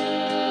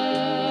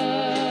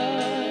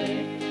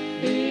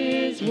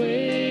is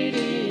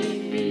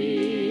waiting me.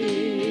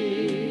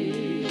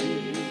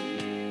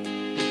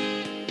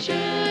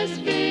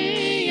 Just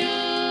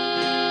beyond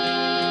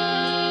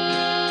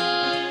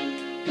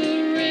the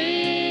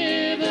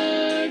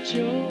river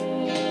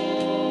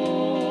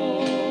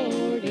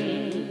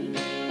Jordan,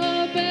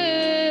 a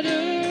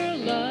better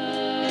life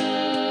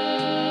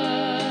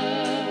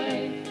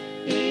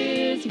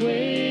is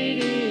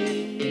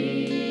waiting me.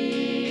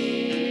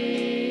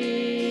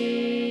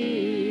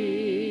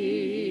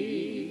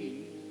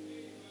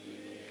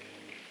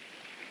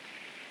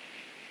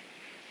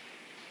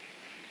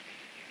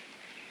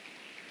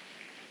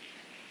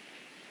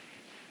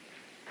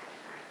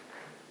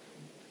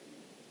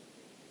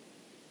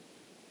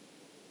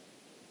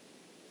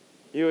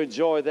 You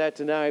enjoyed that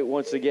tonight.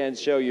 Once again,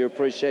 show your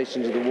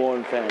appreciation to the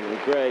Warren family.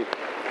 Great.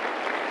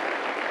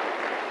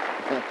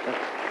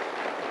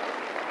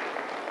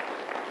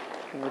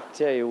 I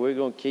tell you, we're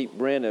going to keep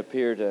Brent up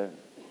here to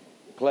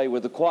play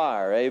with the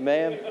choir.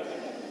 Amen?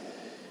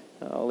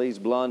 All these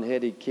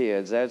blonde-headed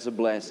kids, that's a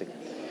blessing.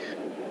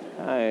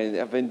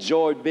 I've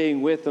enjoyed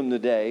being with them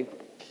today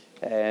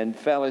and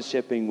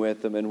fellowshipping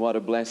with them, and what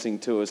a blessing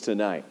to us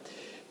tonight.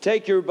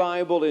 Take your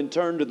Bible and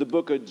turn to the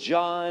book of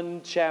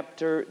John,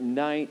 chapter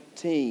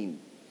 19.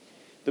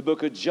 The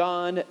book of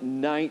John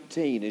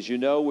 19. As you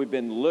know, we've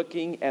been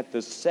looking at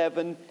the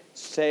 7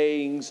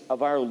 sayings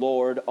of our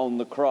Lord on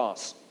the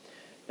cross.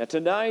 Now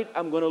tonight,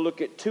 I'm going to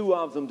look at 2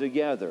 of them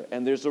together.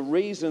 And there's a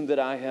reason that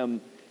I am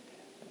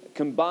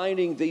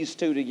combining these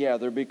 2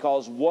 together,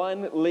 because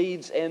one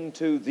leads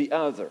into the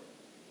other.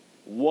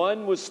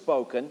 One was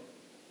spoken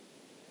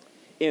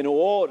in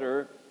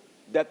order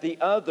that the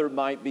other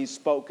might be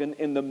spoken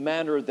in the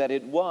manner that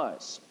it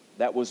was.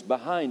 That was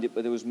behind it,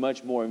 but there was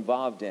much more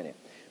involved in it.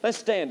 Let's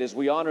stand as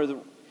we honor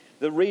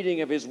the reading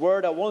of His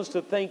Word. I want us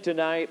to think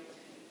tonight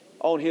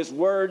on His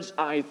words,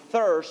 I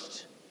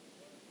thirst,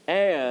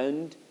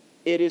 and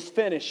it is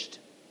finished.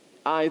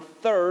 I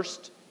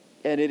thirst,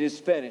 and it is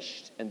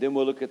finished. And then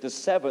we'll look at the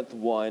 7th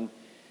one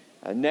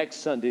next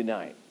Sunday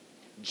night.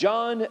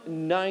 John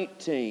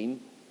 19,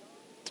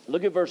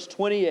 look at verse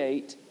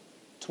 28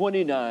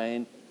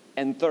 29,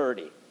 and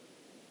 30.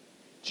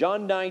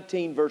 John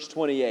 19, verse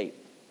 28.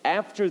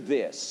 After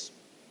this,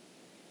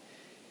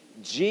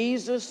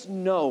 Jesus,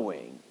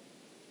 knowing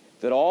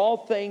that all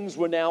things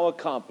were now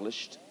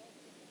accomplished,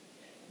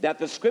 that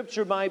the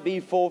scripture might be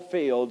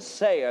fulfilled,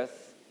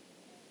 saith,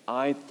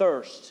 I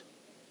thirst.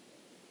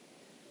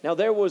 Now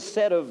there was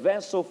set a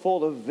vessel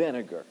full of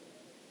vinegar,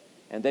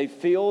 and they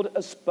filled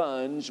a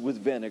sponge with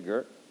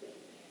vinegar,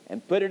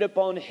 and put it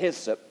upon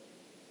hyssop,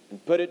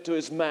 and put it to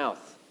his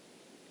mouth.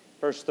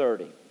 Verse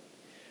 30.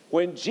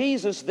 When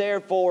Jesus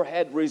therefore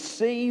had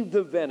received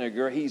the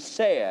vinegar, he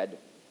said,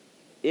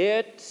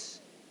 It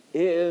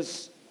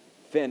is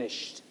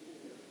finished.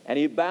 And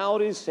he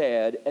bowed his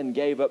head and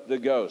gave up the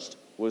ghost.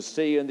 We'll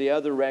see in the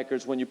other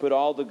records, when you put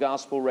all the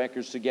gospel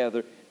records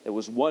together, there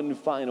was one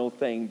final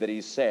thing that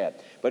he said.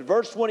 But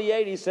verse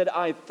 28, he said,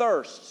 I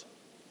thirst.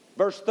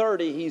 Verse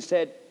 30, he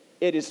said,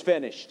 it is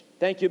finished.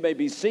 Thank you. You may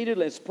be seated.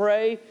 Let's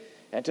pray.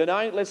 And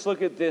tonight, let's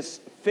look at this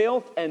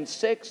fifth and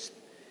sixth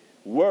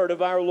word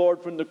of our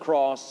Lord from the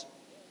cross.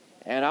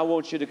 And I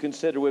want you to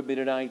consider with me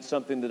tonight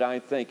something that I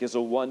think is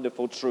a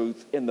wonderful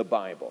truth in the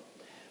Bible.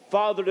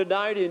 Father,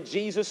 tonight in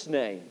Jesus'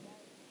 name,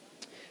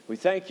 we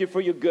thank you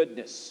for your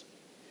goodness.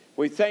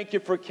 We thank you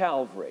for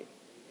Calvary.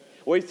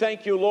 We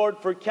thank you, Lord,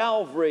 for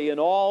Calvary and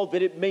all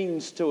that it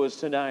means to us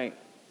tonight.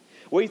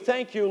 We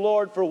thank you,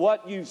 Lord, for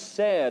what you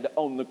said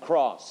on the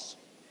cross.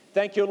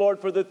 Thank you, Lord,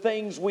 for the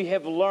things we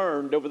have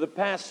learned over the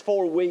past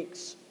 4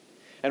 weeks,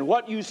 and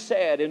what you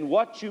said and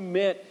what you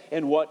meant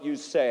and what you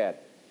said.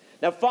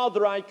 Now,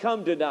 Father, I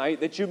come tonight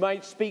that you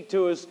might speak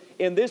to us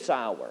in this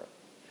hour.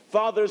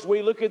 Father, as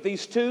we look at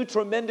these two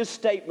tremendous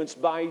statements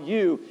by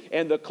you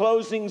in the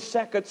closing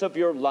seconds of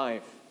your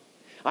life,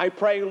 I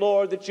pray,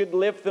 Lord, that you'd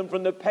lift them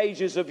from the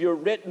pages of your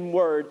written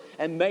word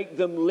and make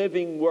them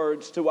living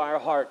words to our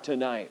heart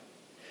tonight.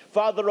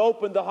 Father,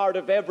 open the heart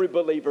of every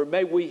believer.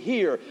 May we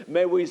hear,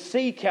 may we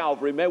see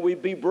Calvary, may we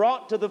be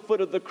brought to the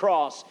foot of the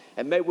cross,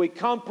 and may we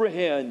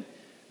comprehend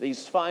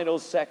these final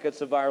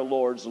seconds of our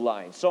Lord's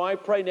life. So I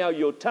pray now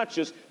you'll touch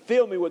us,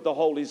 fill me with the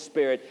Holy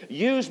Spirit.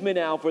 Use me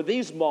now for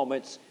these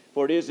moments,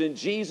 for it is in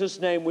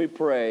Jesus' name we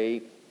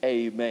pray,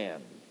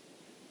 amen.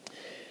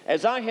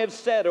 As I have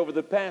said over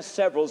the past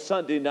several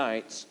Sunday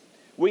nights,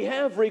 we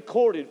have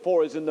recorded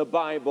for us in the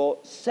Bible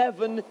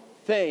 7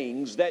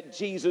 things that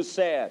Jesus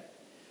said.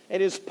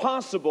 It is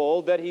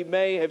possible that he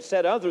may have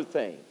said other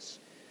things,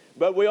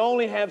 but we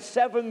only have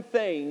 7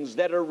 things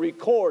that are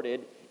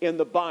recorded in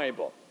the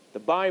Bible. The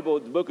Bible,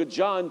 the book of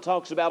John,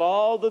 talks about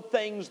all the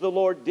things the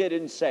Lord did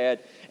and said,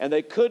 and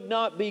they could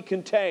not be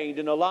contained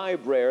in a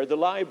library, the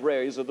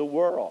libraries of the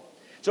world.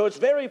 So it's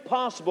very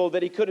possible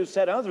that he could have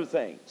said other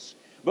things.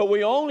 But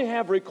we only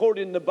have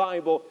recorded in the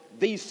Bible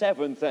these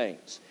 7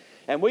 things.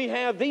 And we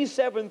have these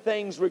 7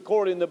 things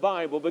recorded in the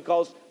Bible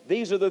because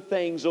these are the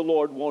things the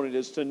Lord wanted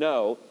us to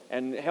know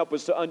and help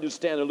us to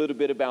understand a little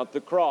bit about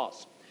the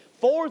cross.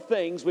 4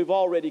 things we've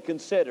already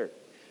considered.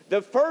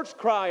 The first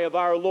cry of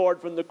our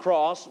Lord from the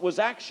cross was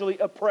actually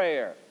a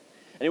prayer.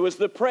 And it was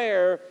the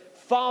prayer,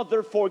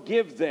 Father,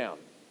 forgive them,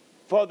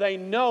 for they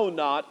know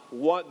not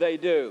what they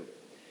do.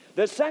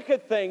 The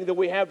second thing that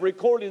we have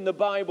recorded in the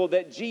Bible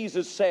that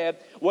Jesus said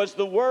was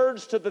the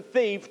words to the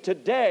thief,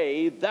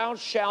 today thou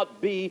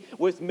shalt be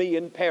with me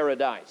in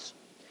paradise.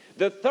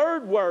 The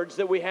third words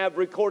that we have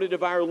recorded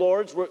of our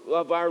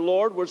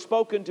Lord were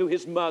spoken to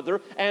his mother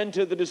and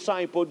to the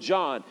disciple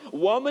John.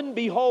 Woman,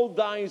 behold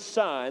thy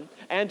son,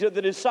 and to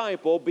the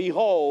disciple,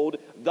 behold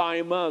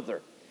thy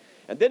mother.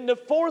 And then the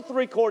fourth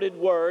recorded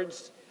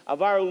words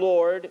of our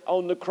Lord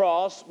on the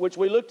cross, which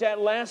we looked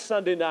at last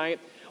Sunday night,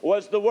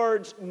 was the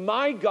words,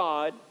 my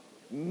God,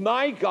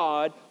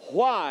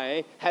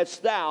 why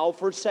hast thou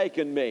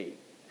forsaken me?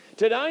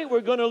 Tonight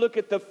we're going to look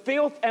at the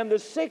 5th and the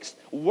 6th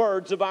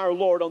words of our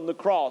Lord on the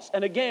cross.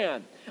 And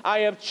again, I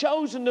have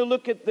chosen to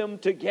look at them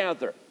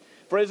together.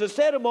 For as I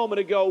said a moment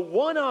ago,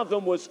 one of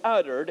them was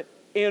uttered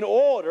in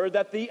order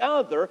that the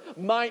other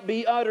might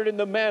be uttered in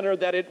the manner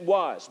that it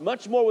was.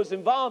 Much more was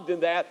involved in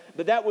that,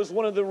 but that was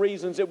one of the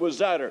reasons it was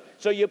uttered.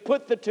 So you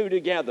put the two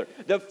together.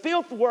 The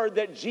 5th word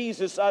that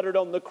Jesus uttered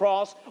on the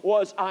cross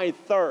was, I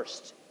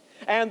thirst.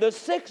 And the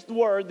 6th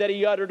word that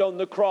he uttered on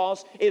the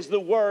cross is the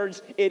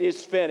words, it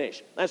is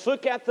finished. Let's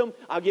look at them.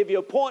 I'll give you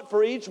a point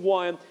for each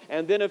one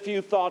and then a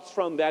few thoughts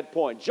from that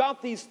point.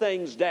 Jot these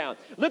things down.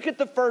 Look at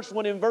the first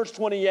one in verse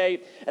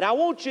 28. And I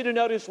want you to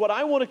notice what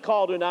I want to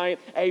call tonight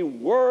a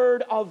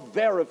word of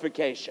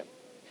verification.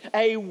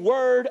 A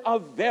word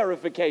of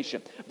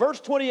verification. Verse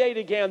 28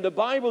 again, the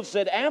Bible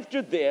said,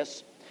 after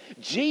this,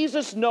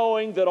 Jesus,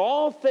 knowing that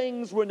all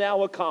things were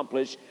now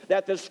accomplished,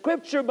 that the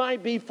scripture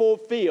might be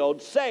fulfilled,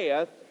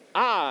 saith,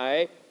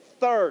 I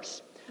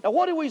thirst. Now,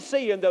 what do we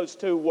see in those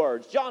 2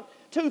 words? John,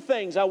 2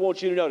 things I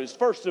want you to notice.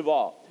 First of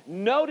all,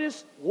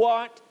 notice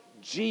what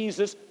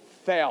Jesus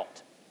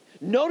felt.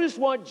 Notice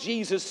what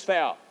Jesus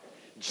felt.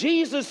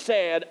 Jesus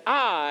said,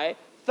 I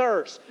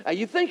thirst. Now,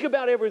 you think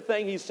about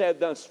everything he said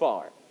thus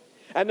far.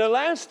 And the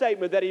last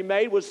statement that he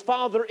made was,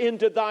 Father,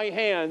 into thy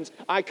hands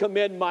I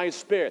commend my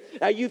spirit.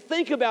 Now, you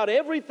think about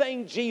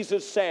everything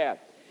Jesus said.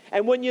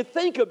 And when you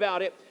think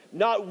about it,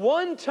 not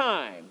one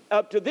time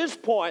up to this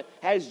point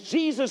has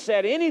Jesus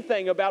said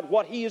anything about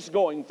what he is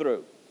going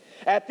through.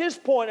 At this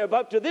point,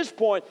 up to this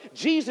point,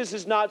 Jesus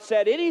has not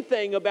said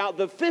anything about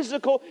the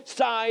physical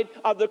side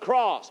of the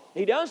cross.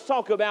 He does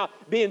talk about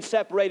being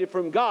separated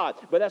from God,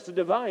 but that's the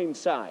divine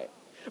side.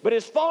 But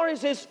as far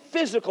as his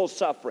physical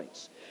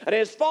sufferings, and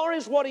as far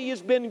as what he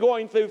has been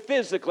going through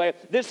physically,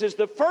 this is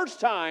the first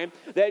time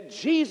that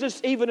Jesus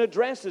even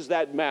addresses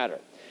that matter.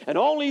 And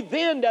only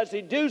then does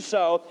he do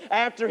so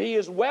after he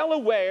is well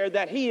aware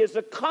that he has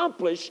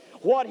accomplished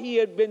what he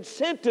had been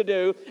sent to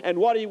do and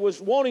what he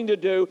was wanting to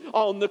do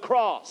on the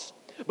cross.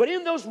 But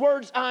in those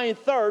words, I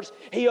thirst,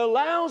 he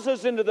allows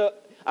us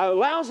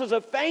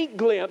a faint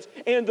glimpse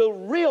in the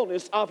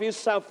realness of his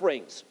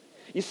sufferings.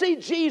 You see,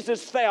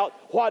 Jesus felt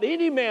what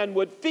any man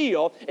would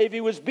feel if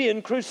he was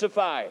being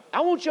crucified.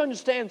 I want you to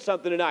understand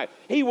something tonight.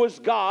 He was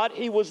God,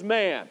 he was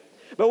man.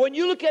 But when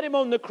you look at him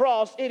on the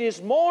cross, it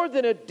is more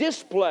than a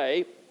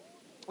display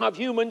of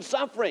human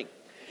suffering.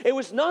 It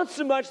was not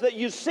so much that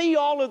you see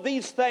all of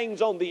these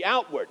things on the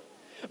outward,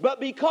 but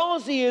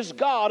because he is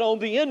God on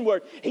the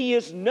inward, he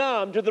is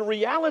numb to the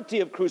reality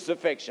of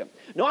crucifixion.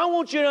 Now I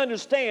want you to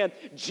understand,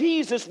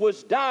 Jesus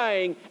was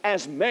dying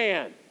as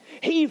man.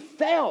 He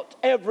felt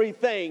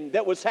everything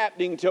that was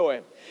happening to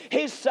him.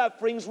 His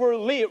sufferings were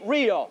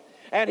real,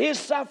 and his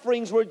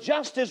sufferings were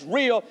just as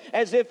real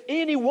as if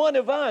any one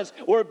of us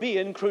were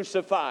being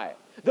crucified.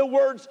 The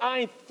words,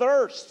 I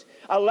thirst,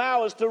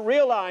 allow us to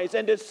realize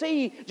and to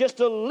see just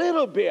a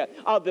little bit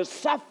of the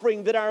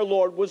suffering that our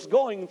Lord was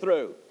going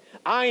through.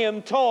 I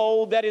am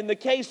told that in the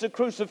case of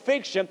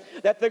crucifixion,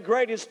 that the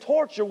greatest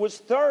torture was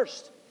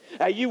thirst.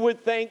 You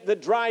would think the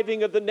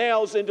driving of the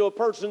nails into a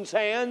person's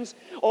hands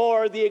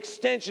or the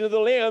extension of the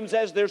limbs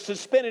as they're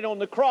suspended on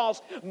the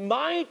cross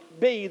might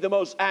be the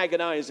most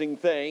agonizing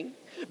thing.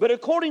 But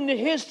according to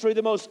history,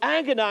 the most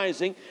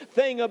agonizing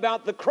thing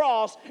about the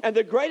cross and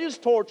the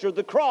greatest torture of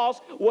the cross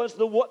was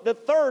the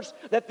thirst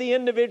that the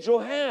individual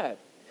had.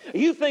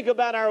 You think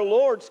about our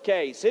Lord's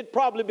case. It'd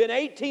probably been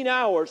 18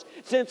 hours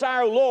since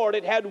our Lord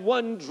had had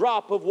one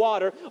drop of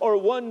water or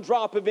one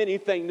drop of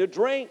anything to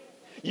drink.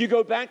 You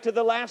go back to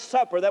the Last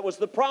Supper. That was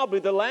probably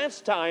the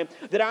last time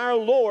that our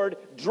Lord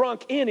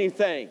drunk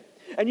anything.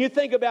 And you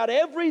think about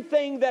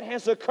everything that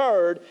has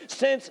occurred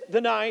since the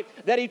night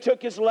that he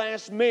took his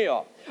last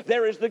meal.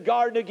 There is the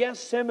Garden of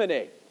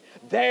Gethsemane.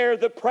 There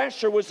the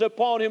pressure was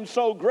upon him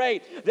so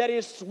great that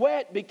his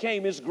sweat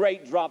became as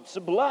great drops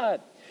of blood.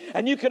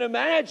 And you can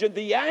imagine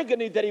the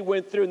agony that he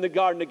went through in the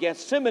Garden of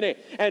Gethsemane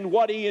and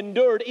what he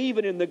endured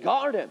even in the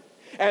garden.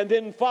 And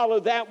then follow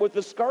that with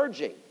the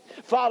scourging.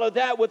 Follow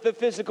that with the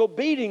physical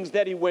beatings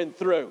that he went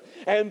through.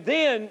 And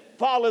then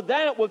follow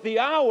that with the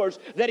hours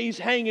that he's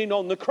hanging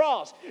on the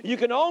cross. You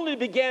can only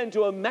begin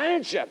to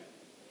imagine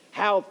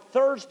how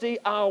thirsty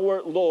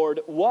our Lord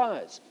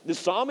was. The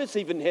psalmist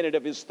even hinted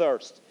of his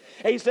thirst.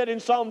 He said in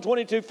Psalm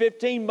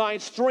 22:15, my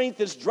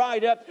strength is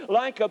dried up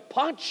like a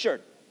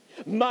potsherd.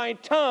 My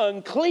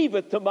tongue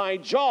cleaveth to my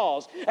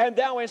jaws, and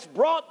thou hast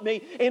brought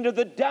me into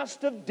the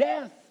dust of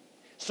death.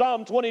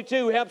 Psalm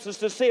 22 helps us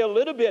to see a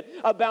little bit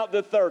about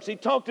the thirst. He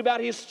talked about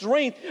his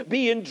strength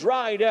being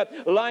dried up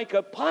like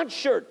a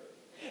potsherd.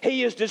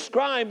 He is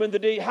describing the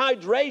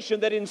dehydration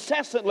that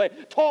incessantly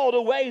toiled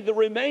away the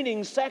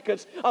remaining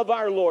seconds of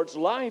our Lord's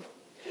life.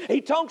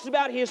 He talks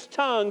about his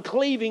tongue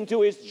cleaving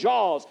to his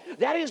jaws.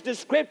 That is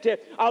descriptive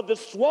of the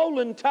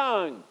swollen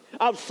tongue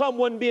of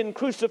someone being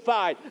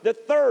crucified. The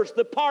thirst,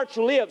 the parched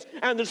lips,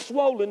 and the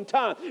swollen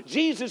tongue.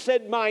 Jesus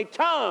said, my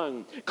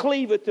tongue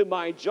cleaveth to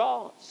my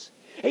jaws.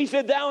 He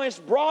said, thou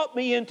hast brought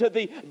me into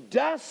the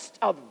dust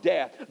of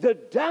death. The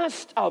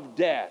dust of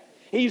death.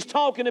 He's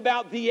talking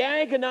about the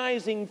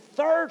agonizing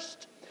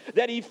thirst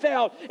that he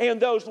felt in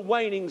those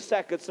waning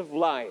seconds of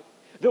life.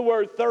 The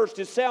word thirst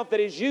itself that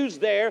is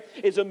used there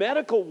is a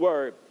medical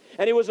word.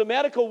 And it was a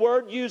medical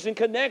word used in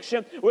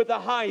connection with a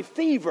high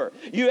fever.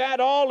 You add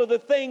all of the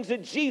things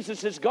that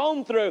Jesus has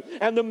gone through,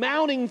 and the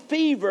mounting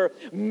fever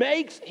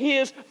makes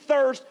his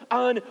thirst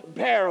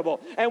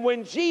unbearable. And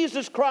when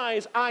Jesus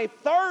cries, I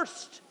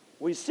thirst,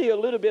 we see a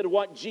little bit of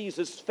what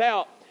Jesus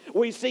felt.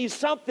 We see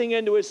something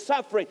into his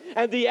suffering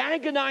and the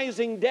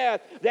agonizing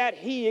death that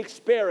he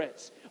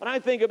experienced. When I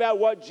think about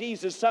what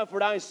Jesus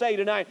suffered, I say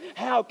tonight,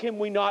 how can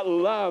we not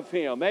love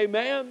him?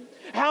 Amen?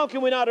 How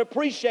can we not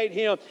appreciate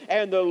him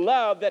and the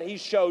love that he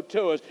showed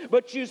to us?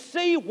 But you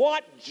see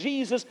what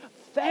Jesus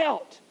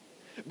felt.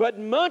 But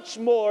much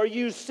more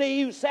you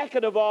see,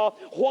 second of all,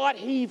 what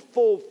he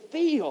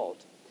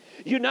fulfilled.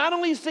 You not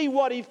only see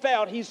what he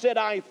felt, he said,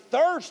 I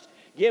thirst,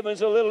 giving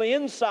us a little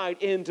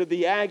insight into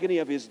the agony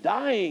of his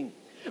dying.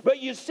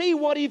 But you see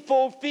what he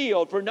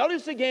fulfilled. For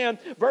notice again,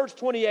 verse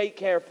 28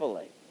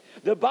 carefully.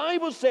 The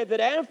Bible said that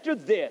after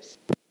this,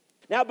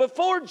 now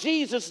before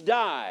Jesus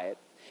died,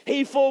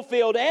 he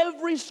fulfilled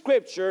every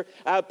scripture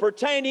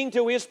pertaining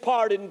to his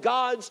part in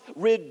God's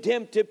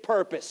redemptive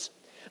purpose.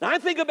 Now, I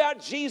think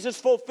about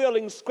Jesus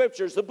fulfilling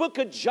Scriptures, the book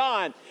of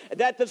John,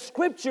 that the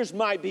Scriptures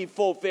might be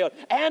fulfilled.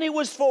 And it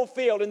was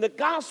fulfilled. And the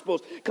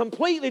Gospels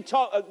completely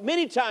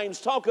many times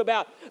talk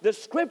about the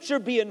Scripture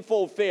being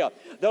fulfilled.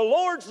 The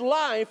Lord's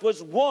life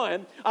was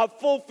one of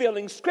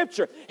fulfilling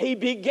Scripture. He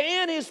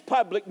began His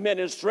public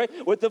ministry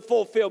with the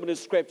fulfillment of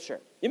Scripture.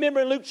 You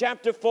remember in Luke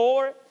chapter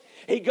 4?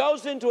 He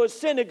goes into a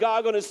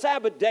synagogue on a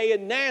Sabbath day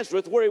in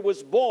Nazareth where he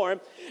was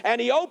born, and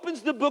he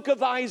opens the book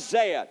of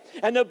Isaiah.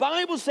 And the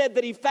Bible said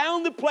that he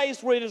found the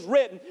place where it is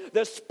written,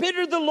 "The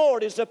Spirit of the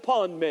Lord is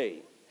upon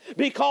me,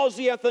 because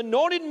He hath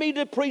anointed me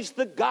to preach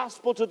the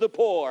gospel to the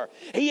poor.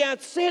 He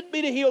hath sent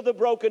me to heal the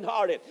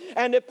brokenhearted,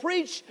 and to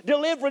preach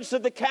deliverance to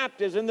the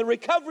captives, and the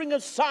recovering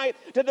of sight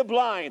to the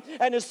blind,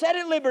 and to set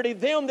at liberty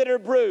them that are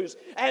bruised,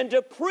 and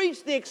to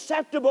preach the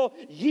acceptable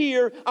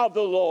year of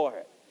the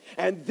Lord."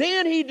 And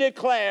then he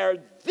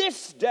declared,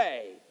 "This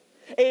day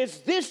is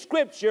this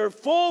Scripture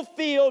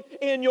fulfilled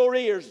in your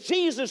ears."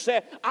 Jesus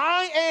said,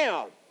 "I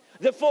am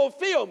the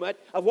fulfillment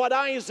of what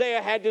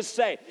Isaiah had to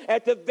say."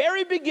 At the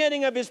very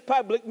beginning of His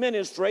public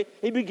ministry,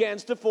 He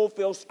begins to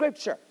fulfill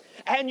Scripture.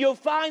 And you'll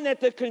find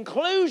that the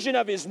conclusion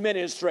of His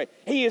ministry,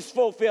 He is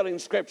fulfilling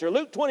Scripture.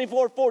 Luke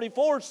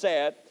 24:44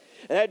 said,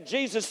 that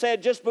Jesus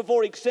said just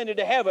before He ascended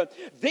to heaven,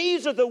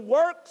 "These are the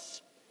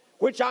works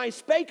which I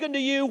spake unto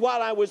you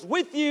while I was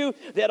with you,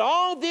 that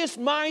all this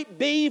might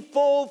be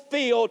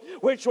fulfilled,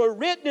 which were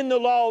written in the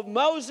law of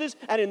Moses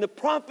and in the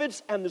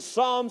prophets and the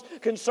Psalms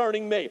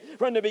concerning me."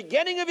 From the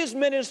beginning of His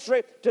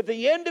ministry to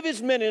the end of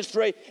His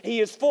ministry,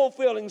 He is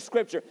fulfilling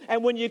Scripture.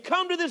 And when you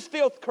come to this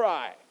fifth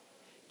cry,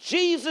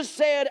 Jesus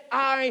said,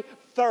 "I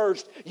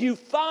thirst," you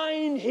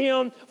find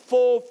Him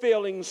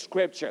fulfilling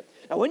Scripture.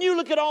 Now, when you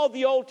look at all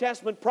the Old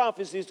Testament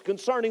prophecies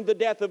concerning the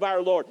death of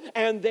our Lord,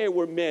 and there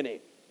were many,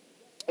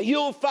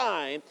 you'll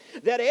find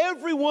that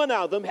every one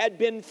of them had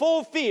been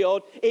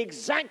fulfilled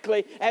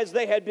exactly as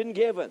they had been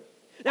given.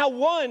 Now,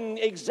 one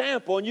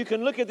example, and you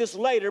can look at this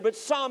later, but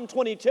Psalm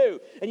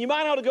 22. And you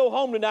might ought to go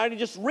home tonight and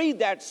just read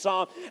that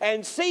psalm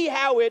and see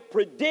how it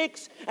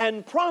predicts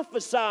and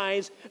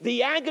prophesies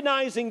the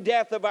agonizing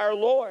death of our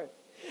Lord.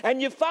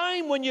 And you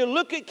find when you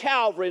look at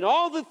Calvary and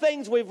all the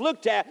things we've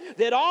looked at,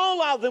 that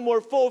all of them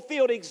were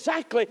fulfilled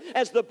exactly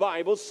as the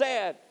Bible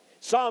said.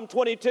 Psalm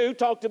 22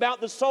 talked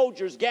about the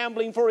soldiers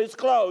gambling for his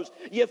clothes.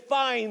 You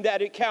find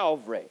that at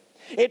Calvary.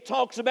 It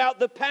talks about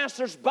the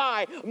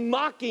passers-by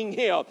mocking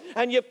Him,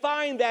 and you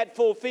find that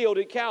fulfilled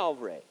at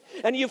Calvary.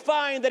 And you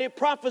find that it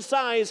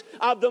prophesies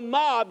of the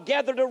mob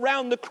gathered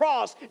around the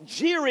cross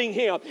jeering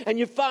Him, and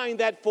you find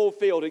that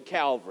fulfilled at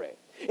Calvary.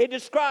 It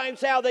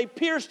describes how they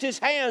pierced His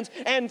hands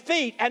and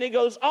feet, and it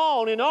goes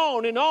on and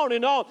on and on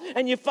and on.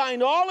 And you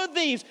find all of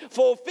these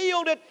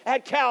fulfilled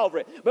at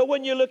Calvary. But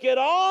when you look at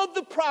all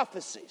the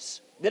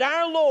prophecies that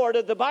our Lord,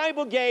 that the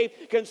Bible gave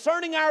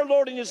concerning our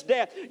Lord and His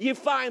death, you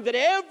find that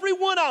every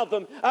one of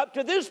them up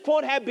to this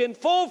point have been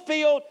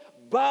fulfilled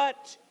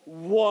but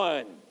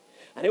one.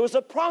 And it was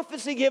a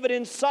prophecy given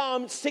in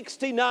Psalm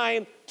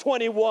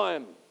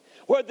 69:21,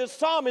 where the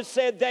psalmist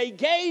said, "They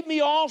gave me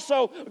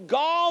also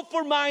gall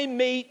for my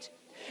meat,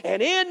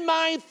 and in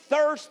my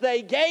thirst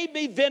they gave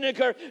me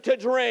vinegar to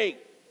drink."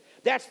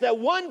 That's the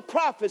one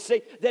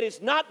prophecy that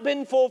has not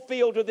been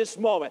fulfilled to this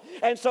moment.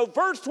 And so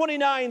verse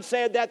 29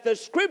 said that the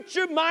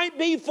Scripture might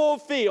be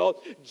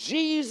fulfilled.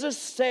 Jesus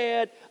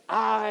said,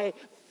 "I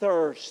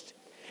thirst."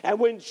 And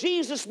when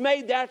Jesus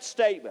made that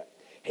statement,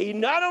 He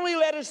not only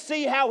let us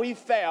see how He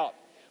felt,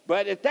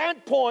 but at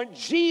that point,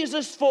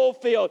 Jesus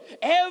fulfilled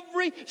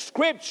every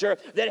Scripture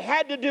that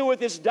had to do with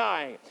His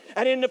dying.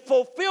 And in the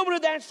fulfillment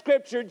of that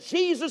Scripture,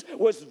 Jesus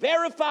was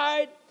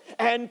verified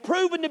and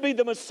proven to be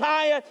the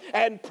Messiah,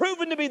 and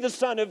proven to be the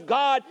Son of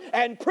God,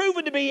 and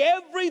proven to be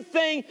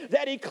everything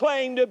that He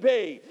claimed to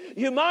be.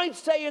 You might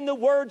say in the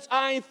words,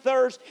 "I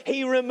thirst,"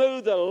 He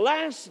removed the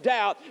last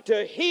doubt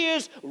to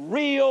His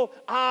real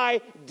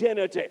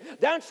identity.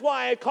 That's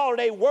why I call it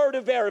a word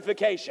of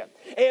verification.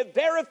 It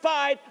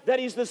verified that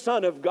He's the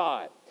Son of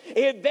God.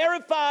 It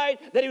verified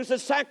that He was a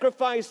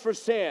sacrifice for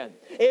sin.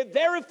 It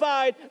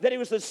verified that He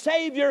was the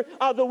Savior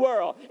of the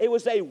world. It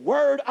was a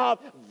word of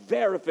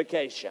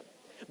verification.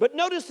 But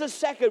notice the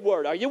second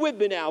word. Are you with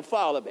me now?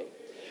 Follow me.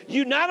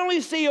 You not only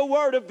see a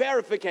word of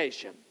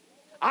verification,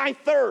 "I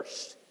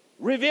thirst,"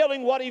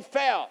 revealing what He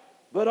felt,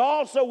 but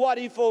also what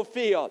He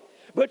fulfilled.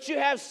 But you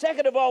have,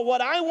 second of all, what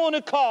I want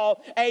to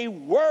call a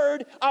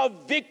word of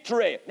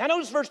victory. Now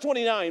notice verse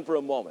 29 for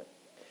a moment.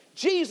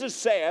 Jesus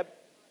said,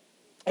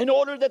 in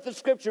order that the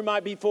Scripture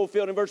might be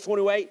fulfilled, in verse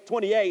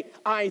 28,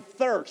 "I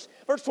thirst."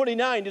 Verse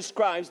 29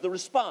 describes the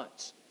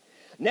response.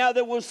 "Now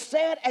there was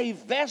set a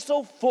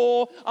vessel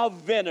full of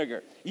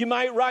vinegar." You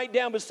might write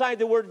down beside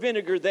the word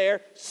vinegar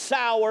there,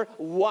 sour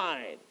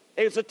wine.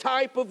 It's a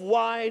type of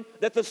wine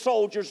that the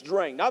soldiers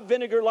drank. Not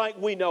vinegar like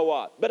we know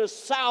of, but a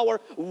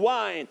sour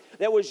wine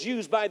that was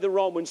used by the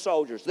Roman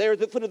soldiers. There at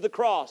the foot of the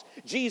cross,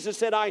 Jesus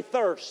said, "I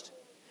thirst."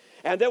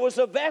 And there was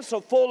a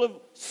vessel full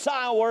of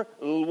sour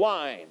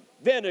wine,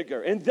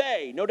 vinegar. And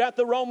they, no doubt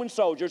the Roman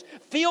soldiers,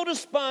 filled a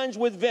sponge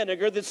with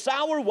vinegar, the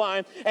sour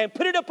wine, and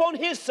put it upon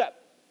hyssop.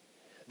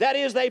 That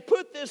is, they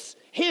put this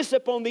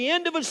hyssop on the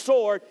end of a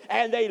sword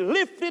and they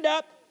lifted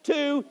up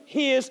to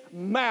his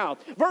mouth.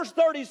 Verse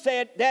 30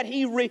 said that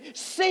he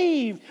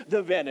received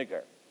the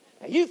vinegar.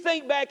 Now you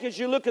think back as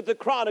you look at the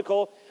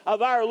chronicle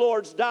of our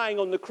Lord's dying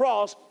on the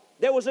cross,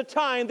 there was a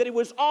time that he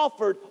was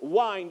offered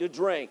wine to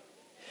drink.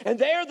 And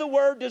there the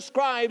word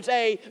describes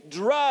a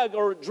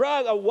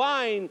a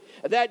wine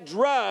that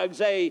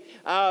drugs, a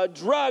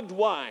drugged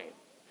wine.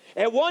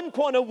 At one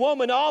point, a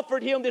woman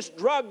offered him this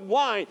drugged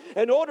wine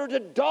in order to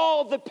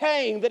dull the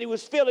pain that he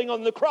was feeling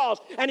on the cross,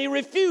 and he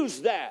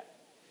refused that.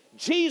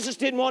 Jesus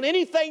didn't want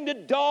anything to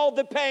dull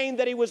the pain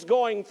that he was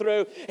going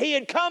through. He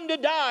had come to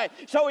die,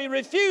 so he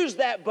refused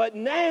that. But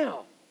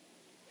now,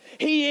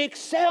 he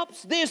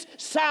accepts this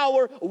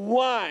sour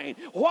wine.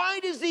 Why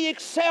does he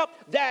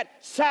accept that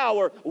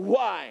sour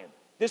wine?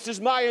 This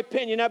is my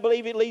opinion. I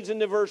believe it leads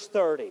into verse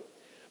 30.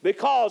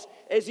 Because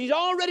as he's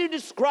already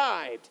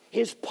described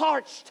his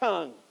parched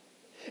tongue,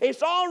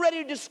 it's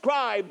already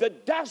described the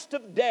dust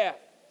of death.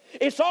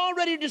 It's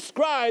already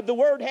described, the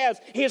word has,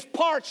 his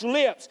parched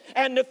lips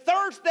and the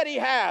thirst that he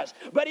has.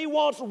 But he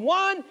wants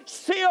one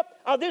sip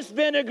of this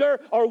vinegar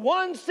or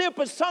one sip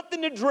of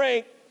something to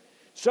drink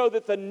so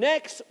that the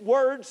next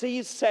words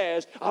he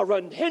says are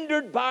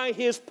unhindered by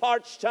his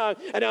parched tongue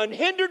and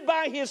unhindered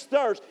by his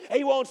thirst.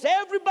 He wants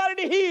everybody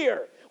to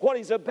hear what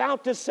he's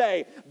about to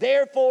say.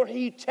 Therefore,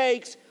 he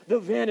takes the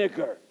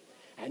vinegar.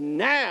 And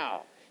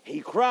now he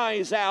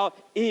cries out,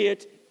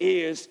 "It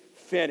is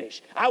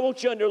finished." I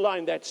want you to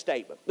underline that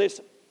statement.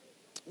 Listen,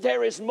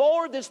 there is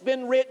more that's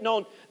been written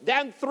on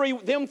them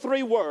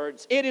three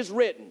words. It is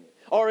written,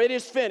 or it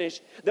is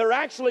finished. They're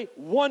actually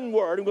one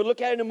word, and we'll look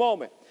at it in a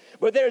moment.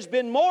 But there's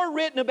been more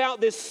written about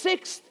this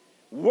sixth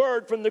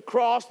word from the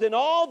cross than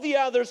all the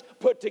others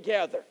put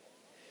together.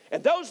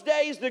 In those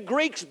days, the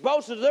Greeks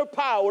boasted their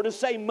power to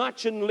say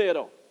much and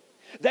little.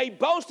 They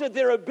boasted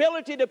their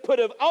ability to put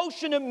an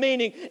ocean of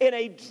meaning in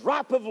a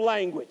drop of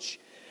language.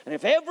 And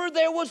if ever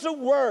there was a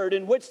word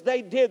in which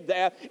they did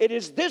that, it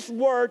is this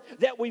word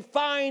that we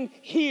find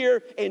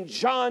here in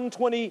John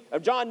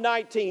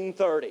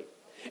 19:30.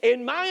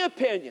 In my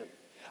opinion,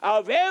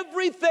 of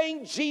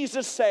everything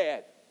Jesus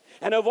said,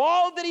 and of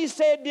all that he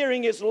said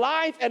during his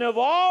life, and of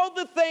all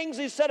the things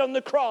he said on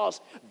the cross,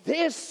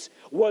 this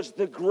was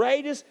the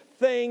greatest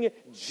thing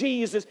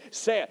Jesus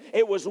said.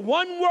 It was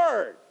one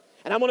word.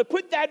 And I'm going to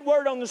put that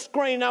word on the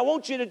screen, and I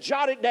want you to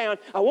jot it down.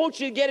 I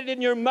want you to get it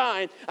in your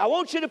mind. I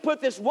want you to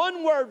put this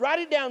one word, write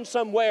it down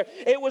somewhere.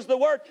 It was the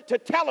word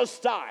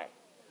tetelestai.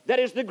 That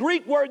is the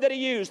Greek word that he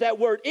used. That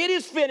word, "it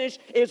is finished,"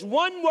 is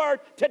one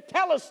word,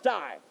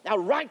 tetelestai. Now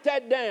write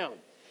that down.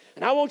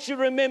 And I want you to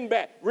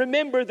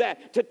remember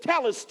that,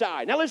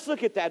 tetelestai. Now let's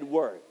look at that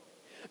word.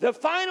 The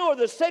final or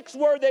the sixth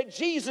word that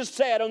Jesus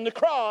said on the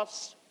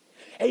cross,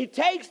 he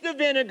takes the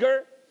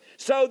vinegar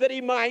so that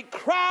he might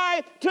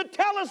cry,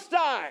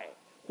 tetelestai.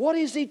 What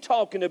is he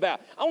talking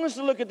about? I want us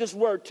to look at this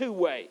word two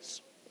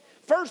ways.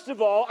 First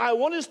of all, I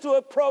want us to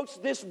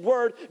approach this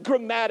word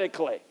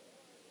grammatically.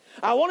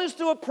 I want us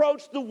to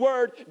approach the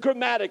word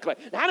grammatically.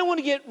 Now, I don't want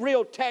to get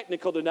real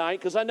technical tonight,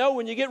 because I know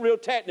when you get real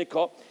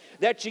technical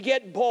that you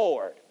get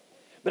bored.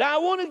 But I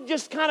want to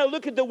just kind of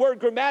look at the word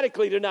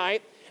grammatically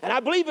tonight, and I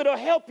believe it'll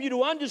help you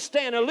to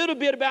understand a little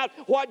bit about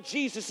what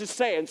Jesus is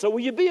saying. So will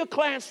you be a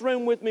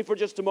classroom with me for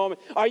just a moment?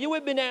 Are you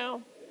with me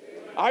now?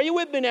 Amen. Are you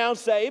with me now?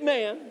 Say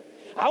amen.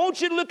 I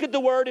want you to look at the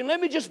word, and let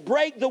me just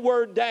break the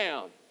word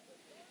down.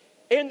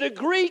 In the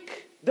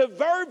Greek, the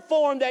verb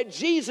form that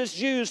Jesus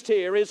used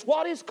here is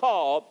what is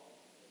called,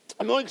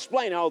 I'm going to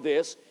explain all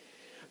this,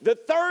 the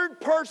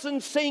third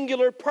person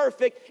singular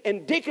perfect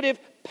indicative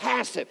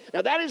passive.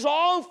 Now that is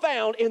all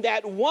found in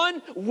that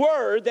one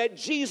word that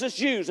Jesus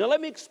used. Now let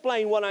me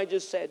explain what I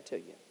just said to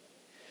you.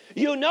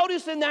 You'll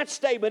notice in that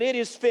statement, "it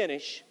is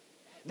finished,"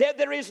 that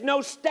there is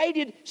no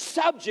stated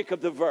subject of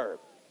the verb.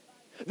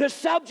 The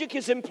subject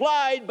is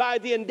implied by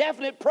the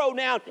indefinite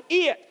pronoun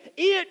it.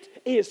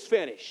 It is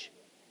finished.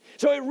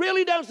 So it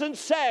really doesn't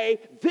say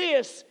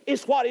this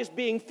is what is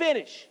being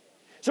finished.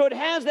 So it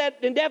has that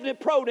indefinite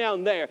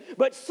pronoun there.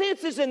 But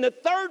since it's in the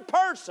third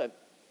person,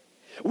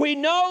 we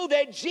know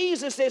that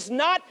Jesus is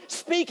not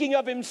speaking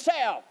of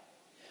himself.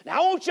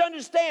 Now I want you to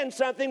understand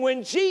something.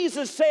 When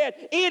Jesus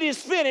said, "it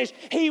is finished,"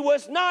 he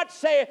was not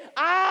saying,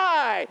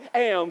 "I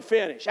am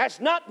finished."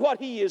 That's not what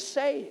he is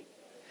saying.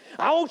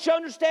 I want you to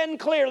understand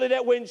clearly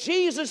that when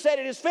Jesus said,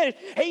 "it is finished,"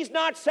 he's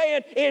not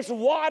saying, "it's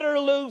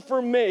Waterloo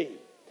for me."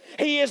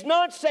 He is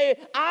not saying,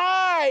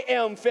 "I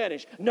am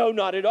finished." No,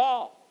 not at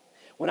all.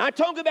 When I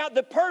talk about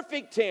the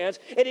perfect tense,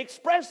 it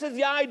expresses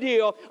the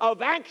idea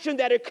of action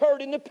that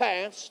occurred in the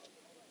past,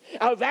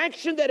 of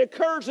action that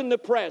occurs in the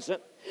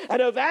present,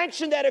 and of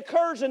action that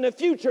occurs in the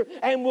future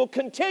and will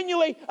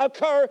continually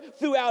occur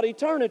throughout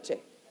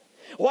eternity.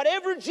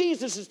 Whatever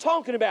Jesus is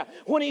talking about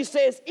when he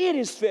says, "it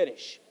is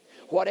finished,"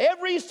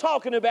 whatever he's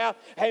talking about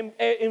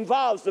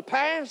involves the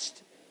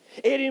past,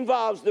 it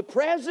involves the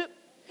present,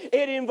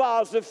 it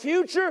involves the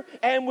future,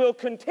 and will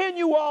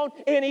continue on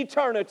in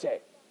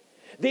eternity.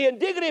 The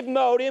indicative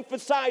mode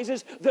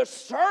emphasizes the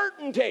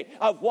certainty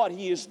of what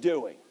he is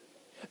doing.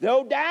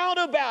 No doubt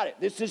about it.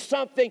 This is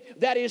something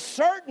that is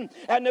certain.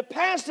 And the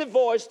passive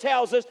voice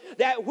tells us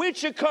that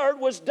which occurred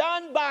was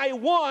done by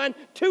one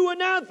to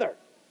another.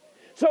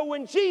 So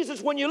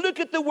when you look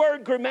at the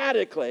word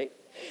grammatically,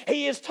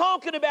 he is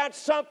talking about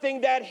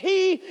something that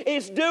he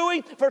is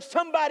doing for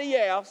somebody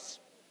else.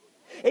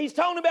 He's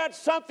talking about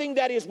something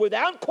that is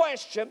without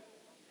question,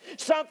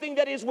 something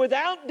that is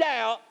without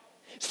doubt,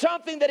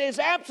 something that is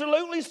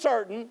absolutely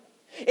certain.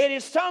 It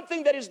is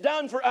something that is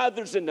done for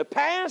others in the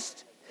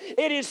past.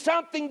 It is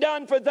something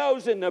done for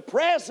those in the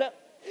present.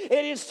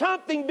 It is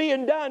something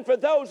being done for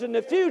those in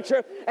the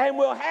future and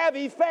will have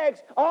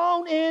effects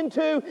on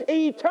into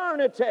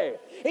eternity.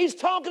 He's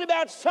talking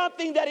about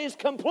something that is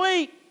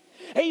complete.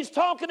 He's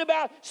talking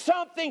about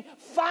something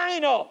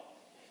final.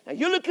 Now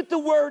you look at the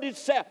word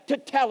itself,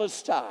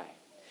 tetelestai.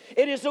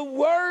 It is a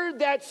word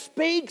that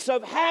speaks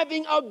of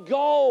having a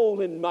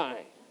goal in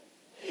mind.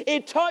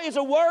 It is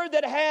a word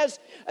that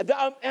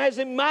has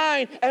in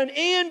mind an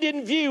end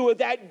in view, of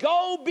that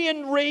goal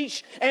being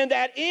reached and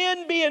that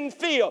end being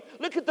filled.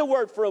 Look at the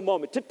word for a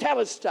moment,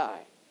 tetelestai.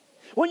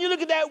 When you look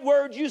at that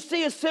word, you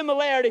see a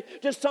similarity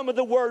to some of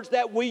the words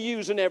that we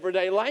use in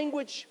everyday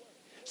language.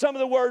 Some of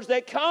the words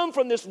that come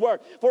from this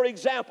word. For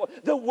example,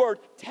 the word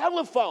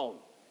telephone,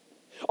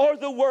 or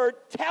the word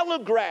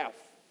telegraph,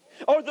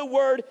 or the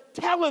word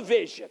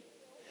television.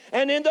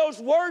 And in those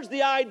words,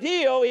 the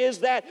ideal is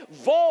that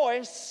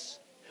voice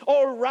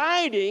or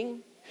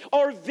writing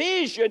or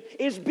vision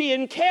is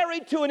being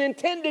carried to an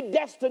intended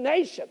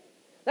destination.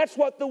 That's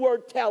what the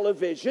word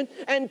television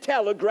and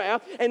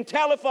telegraph and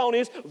telephone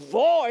is.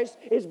 Voice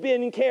is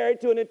being carried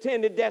to an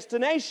intended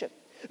destination.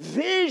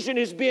 Vision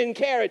is being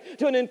carried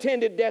to an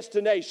intended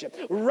destination.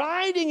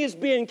 Writing is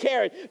being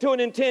carried to an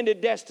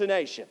intended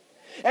destination.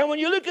 And when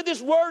you look at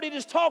this word, it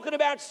is talking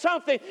about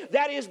something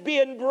that is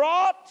being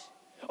brought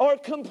or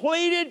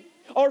completed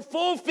or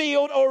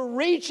fulfilled or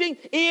reaching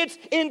its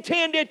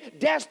intended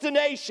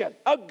destination.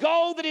 A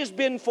goal that has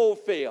been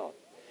fulfilled.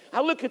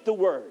 Now look at the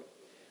word.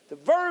 The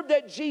verb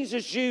that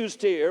Jesus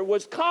used here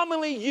was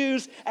commonly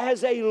used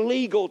as a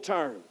legal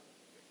term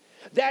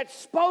that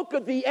spoke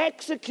of the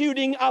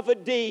executing of a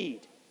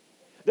deed.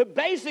 The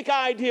basic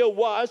idea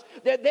was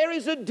that there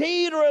is a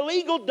deed or a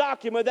legal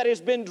document that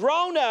has been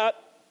drawn up,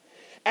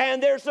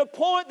 and there's a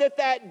point that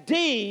that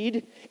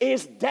deed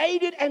is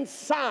dated and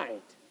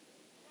signed.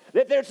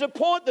 That there's a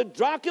point the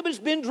document's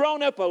been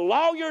drawn up, a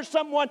lawyer,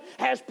 someone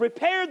has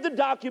prepared the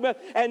document,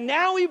 and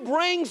now he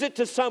brings it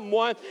to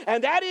someone,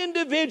 and that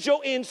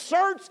individual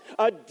inserts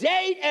a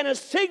date and a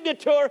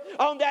signature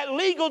on that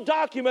legal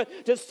document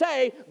to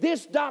say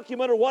this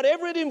document or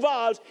whatever it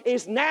involves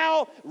is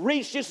now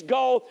reached its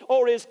goal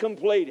or is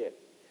completed.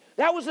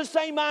 That was the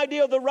same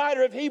idea the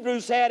writer of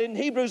Hebrews had in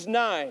Hebrews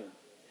 9.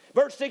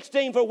 Verse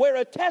 16, for where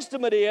a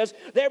testament is,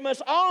 there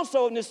must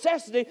also of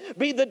necessity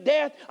be the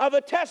death of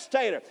a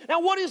testator. Now,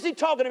 what is he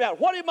talking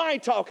about? What am I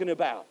talking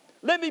about?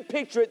 Let me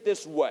picture it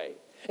this way,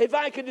 if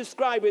I could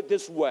describe it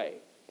this way.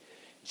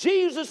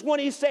 Jesus, when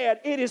he said,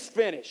 it is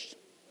finished,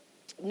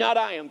 not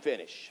I am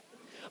finished,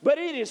 but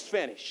it is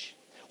finished.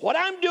 What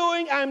I'm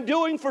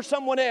doing for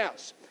someone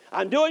else.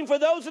 I'm doing for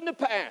those in the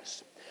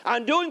past.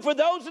 I'm doing for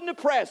those in the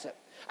present.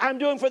 I'm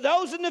doing for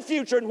those in the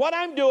future. And what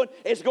I'm doing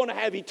is going to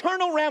have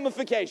eternal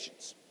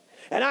ramifications.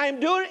 And I am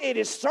doing it. It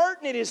is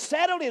certain. It is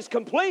settled. It is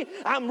complete.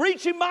 I'm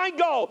reaching my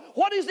goal.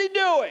 What is he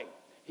doing?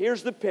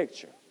 Here's the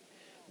picture.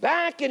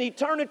 Back in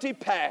eternity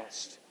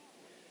past,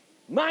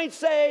 might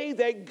say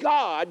that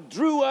God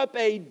drew up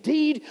a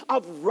deed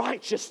of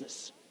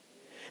righteousness.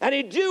 And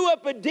he drew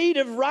up a deed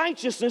of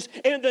righteousness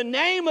in the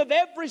name of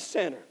every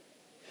sinner.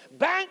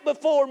 Back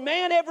before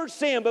man ever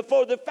sinned,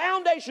 before the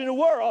foundation of the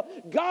world,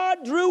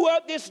 God drew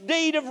up this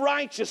deed of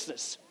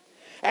righteousness.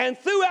 And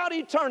throughout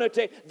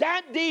eternity,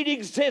 that deed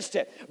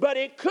existed. But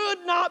it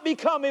could not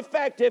become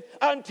effective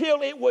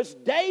until it was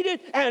dated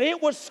and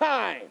it was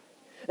signed.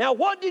 Now,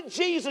 what did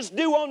Jesus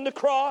do on the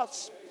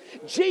cross?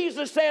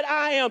 Jesus said,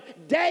 I am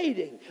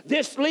dating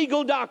this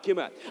legal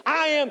document.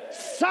 I am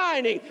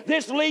signing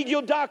this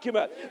legal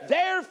document.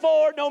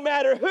 Therefore, no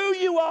matter who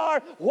you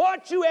are,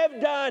 what you have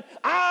done,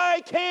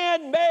 I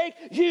can make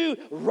you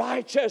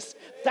righteous.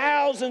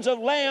 Thousands of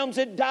lambs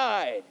had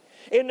died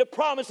in the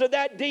promise of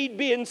that deed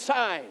being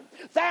signed.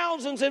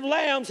 Thousands of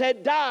lambs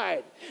had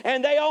died,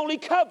 and they only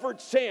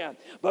covered sin.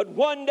 But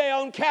one day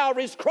on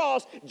Calvary's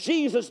cross,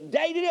 Jesus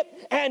dated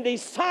it, and he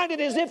signed it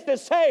as if to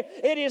say,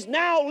 it is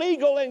now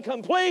legal and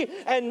complete,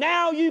 and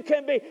now you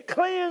can be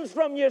cleansed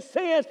from your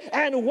sins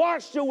and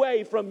washed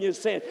away from your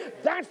sins.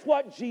 That's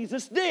what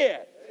Jesus did.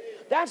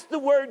 That's the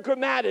word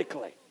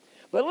grammatically.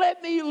 But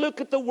let me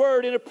look at the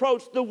word and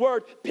approach the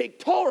word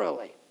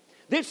pictorially.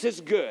 This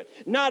is good.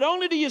 Not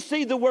only do you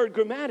see the word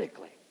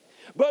grammatically,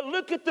 but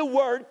look at the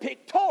word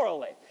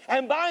pictorially.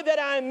 And by that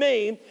I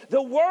mean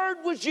the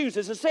word was used.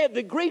 As I said,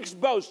 the Greeks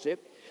boasted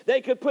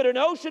they could put an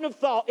ocean of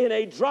thought in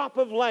a drop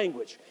of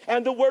language.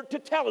 And the word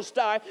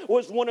tetelestai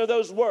was one of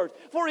those words.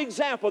 For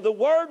example, the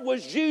word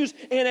was used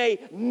in a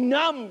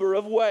number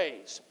of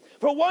ways.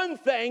 For one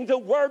thing, the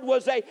word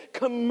was a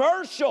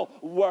commercial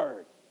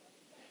word.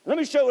 Let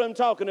me show you what I'm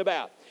talking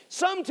about.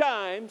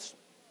 Sometimes,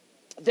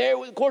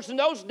 of course, in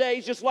those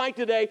days, just like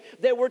today,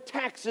 there were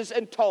taxes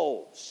and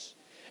tolls.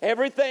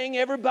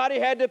 Everybody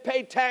had to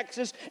pay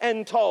taxes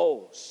and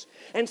tolls.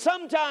 And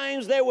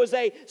sometimes there was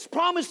a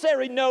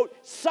promissory note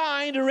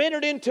signed or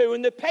entered into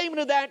in the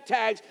payment of that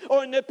tax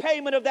or in the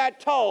payment of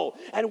that toll.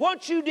 And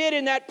what you did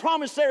in that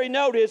promissory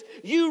note is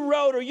you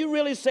wrote, or you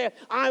really said,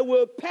 I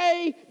will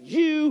pay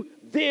you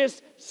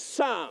this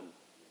sum.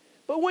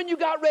 But when you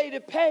got ready to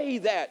pay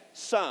that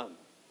sum,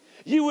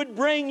 you would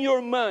bring your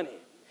money.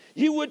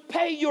 You would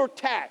pay your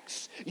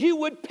tax. You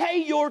would pay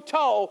your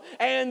toll.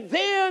 And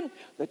then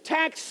the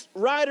tax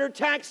writer,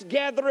 tax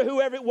gatherer,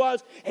 whoever it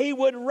was, he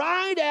would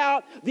write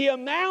out the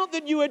amount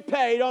that you had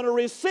paid on a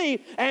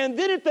receipt. And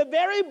then at the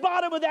very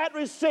bottom of that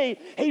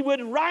receipt, he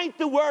would write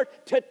the word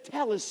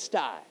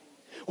tetelestai,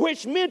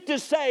 which meant to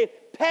say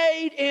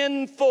paid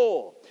in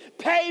full.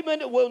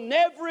 Payment will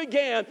never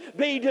again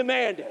be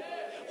demanded.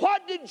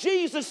 What did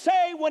Jesus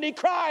say when he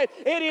cried,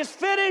 it is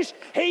finished?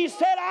 He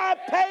said, I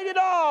paid it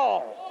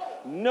all.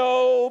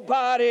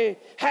 Nobody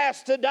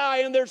has to die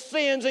in their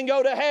sins and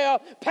go to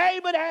hell.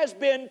 Payment has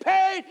been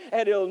paid,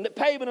 and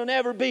payment will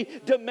never be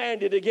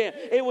demanded again.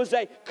 It was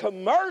a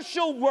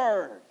commercial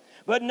word.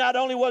 But not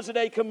only was it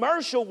a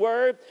commercial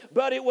word,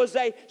 but it was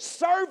a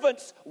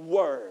servant's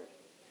word.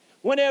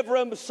 Whenever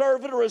a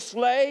servant or a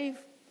slave,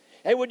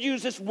 they would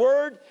use this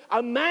word,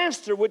 a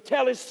master would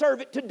tell his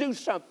servant to do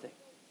something.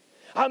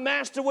 A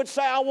master would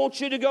say, I want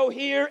you to go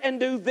here and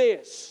do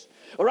this.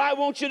 Or I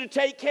want you to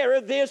take care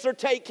of this or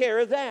take care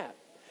of that.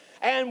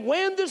 And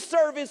when the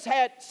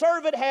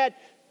servant had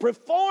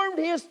performed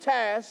his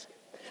task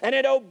and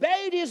had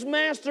obeyed his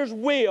master's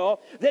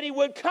will, then he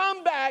would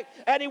come back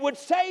and he would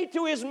say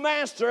to his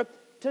master,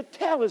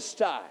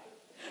 tetelestai,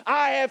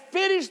 I have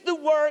finished the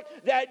work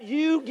that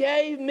you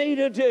gave me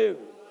to do.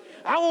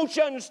 I want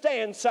you to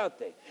understand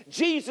something.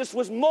 Jesus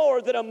was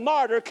more than a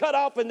martyr cut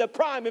off in the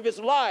prime of his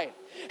life.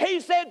 He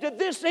said, to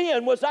this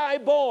end was I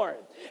born.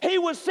 He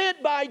was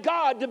sent by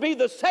God to be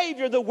the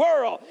Savior of the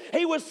world.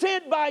 He was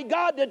sent by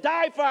God to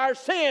die for our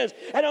sins.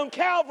 And on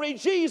Calvary,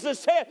 Jesus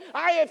said,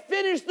 I have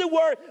finished the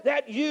work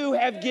that you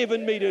have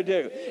given me to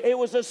do. It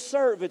was a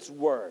servant's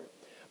word,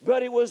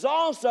 but it was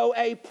also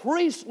a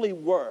priestly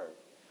word.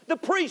 The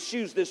priests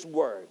used this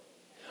word.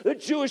 The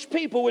Jewish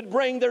people would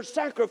bring their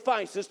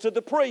sacrifices to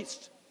the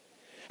priest.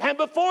 And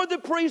before the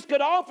priest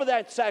could offer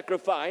that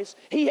sacrifice,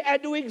 he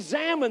had to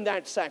examine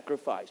that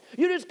sacrifice.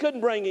 You just couldn't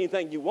bring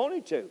anything you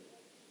wanted to.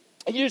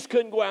 You just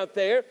couldn't go out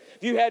there.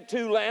 If you had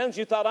 2 lambs,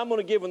 you thought, I'm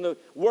going to give them the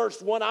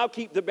worst one, I'll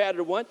keep the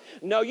better one.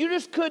 No, you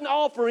just couldn't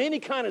offer any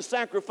kind of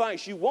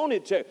sacrifice you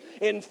wanted to.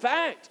 In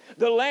fact,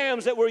 the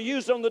lambs that were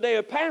used on the day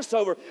of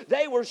Passover,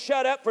 they were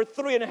shut up for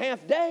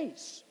 3.5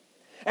 days.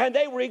 And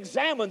they were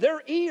examined.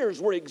 Their ears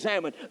were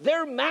examined.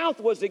 Their mouth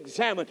was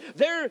examined.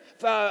 Their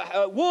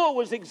wool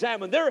was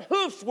examined. Their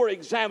hoofs were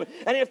examined.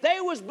 And if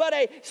there was but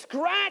a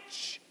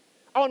scratch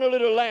on a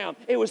little lamb,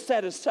 it was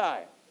set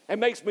aside. It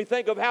makes me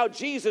think of how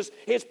Jesus,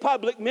 his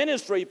public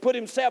ministry, put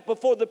himself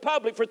before the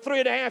public for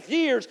 3.5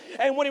 years.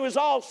 And when it was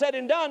all said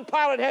and done,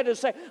 Pilate had to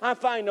say, I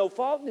find no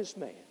fault in this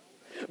man.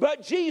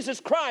 But Jesus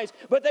Christ,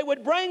 but they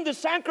would bring the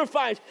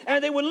sacrifice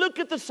and they would look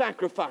at the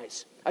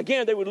sacrifice.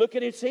 Again, they would look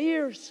at its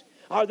ears.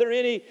 Are there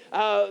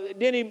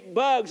any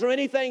bugs or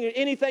anything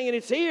in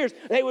its ears?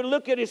 They would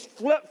look at his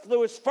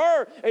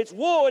fur, its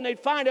wool, and they'd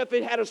find if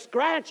it had a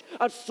scratch,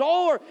 a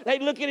sore.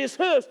 They'd look at his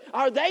hoofs.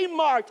 Are they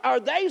marked? Are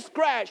they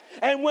scratched?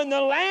 And when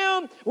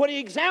he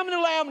examined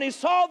the lamb and he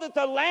saw that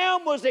the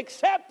lamb was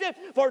accepted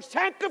for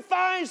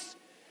sacrifice,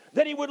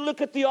 then he would look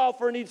at the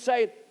offer and he'd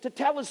say,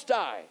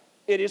 tetelestai,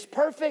 it is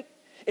perfect.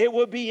 It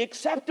will be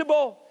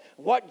acceptable.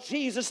 What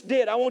Jesus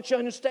did, I want you to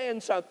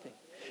understand something.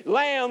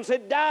 Lambs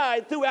had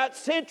died throughout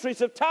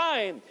centuries of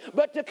time,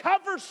 but to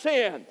cover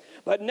sin.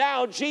 But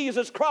now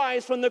Jesus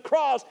Christ from the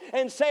cross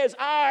and says,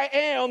 I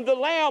am the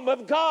Lamb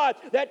of God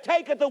that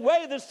taketh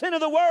away the sin of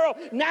the world.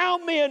 Now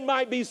men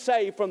might be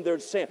saved from their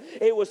sin.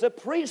 It was a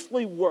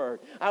priestly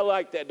word. I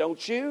like that,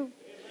 don't you?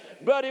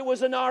 But it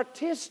was an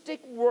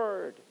artistic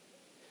word.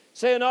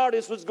 Say an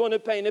artist was going to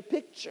paint a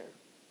picture.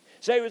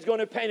 Say he was going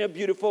to paint a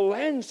beautiful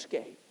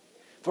landscape.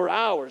 For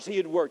hours he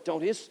had worked on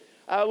his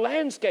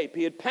landscape.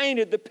 He had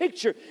painted the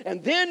picture,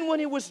 and then when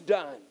it was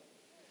done,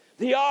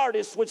 the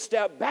artist would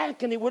step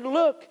back and he would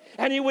look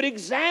and he would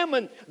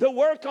examine the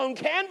work on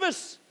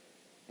canvas.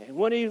 And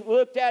when he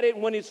looked at it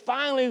and when it's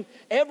finally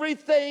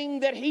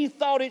everything that he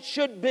thought it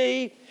should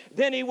be,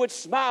 then he would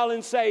smile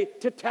and say,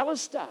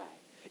 tetelestai,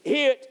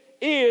 it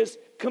is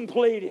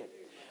completed.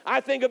 I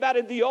think about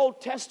in the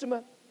Old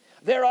Testament,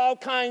 there are all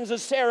kinds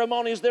of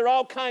ceremonies, there are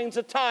all kinds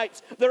of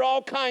types, there are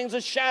all kinds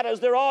of shadows,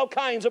 there are all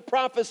kinds of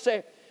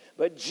prophecy.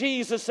 But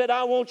Jesus said,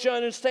 I want you to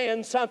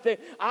understand something.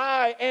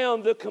 I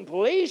am the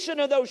completion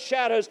of those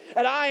shadows,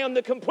 and I am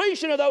the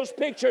completion of those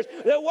pictures.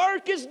 The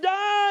work is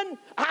done.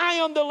 I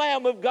am the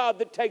Lamb of God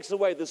that takes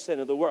away the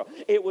sin of the world.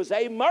 It was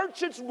a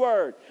merchant's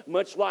word,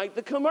 much like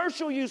the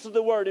commercial use of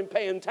the word in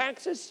paying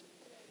taxes.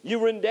 You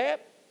were in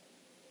debt.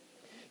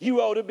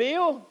 You owed a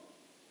bill.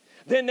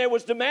 Then there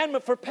was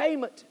demandment for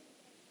payment.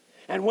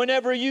 And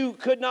whenever you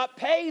could not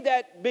pay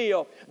that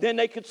bill, then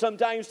they could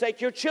sometimes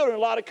take your children, a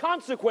lot of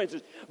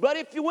consequences.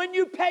 But when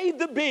you paid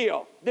the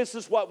bill, this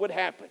is what would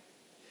happen.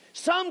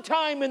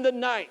 Sometime in the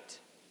night,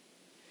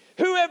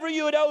 whoever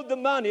you had owed the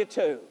money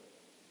to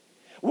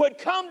would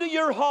come to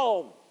your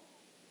home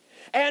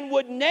and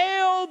would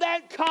nail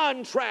that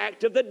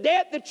contract of the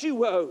debt that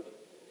you owed,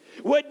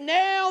 would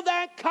nail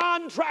that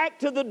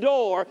contract to the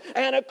door,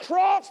 and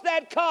across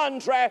that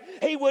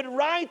contract he would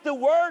write the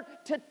word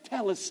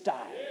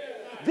tetelestai.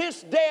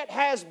 This debt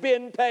has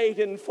been paid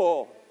in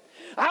full.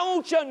 I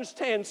want you to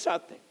understand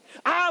something.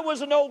 I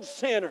was an old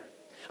sinner.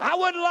 I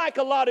wasn't like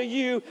a lot of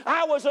you.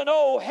 I was an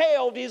old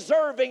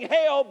hell-deserving,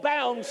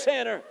 hell-bound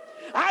sinner.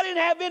 I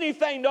didn't have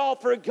anything to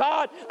offer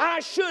God. I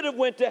should have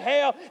went to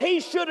hell. He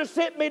should have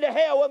sent me to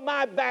hell when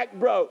my back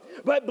broke.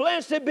 But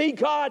blessed be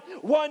God,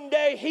 one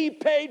day He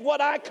paid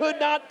what I could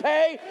not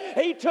pay.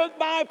 He took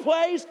my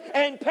place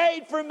and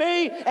paid for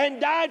me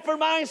and died for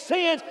my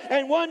sins.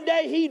 And one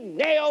day He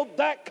nailed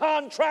that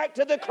contract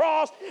to the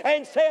cross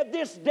and said,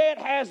 this debt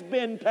has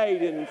been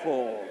paid in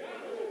full.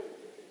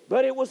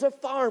 But it was a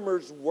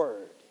farmer's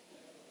word.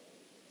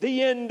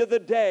 The end of the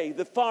day,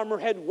 the farmer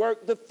had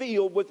worked the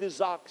field with his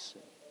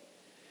oxen.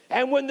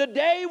 And when the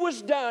day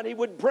was done, he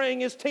would bring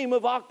his team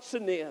of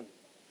oxen in.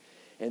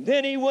 And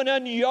then he would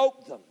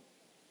unyoke them.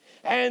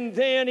 And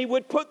then he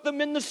would put them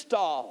in the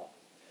stall.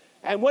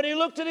 And when he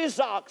looked at his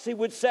ox, he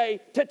would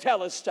say,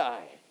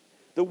 tetelestai,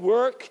 the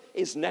work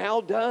is now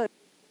done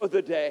for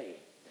the day.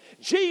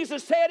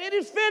 Jesus said, it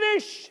is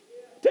finished.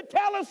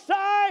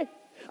 Tetelestai,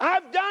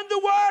 I've done the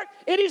work.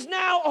 It is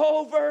now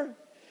over.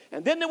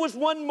 And then there was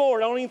one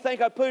more. I don't even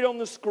think I put it on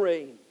the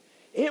screen.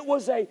 It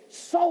was a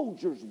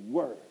soldier's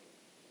word.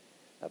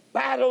 The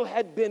battle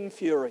had been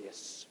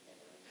furious.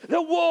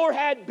 The war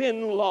had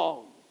been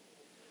long.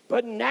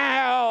 But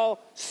now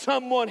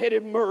someone had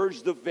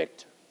emerged the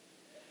victor.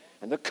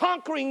 And the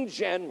conquering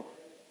general,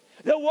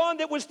 the one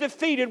that was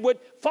defeated, would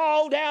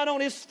fall down on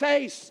his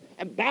face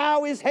and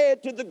bow his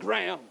head to the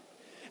ground.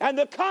 And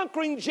the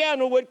conquering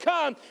general would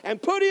come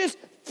and put his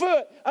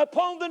foot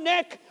upon the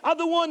neck of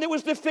the one that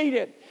was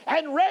defeated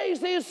and raise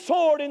his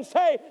sword and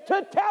say,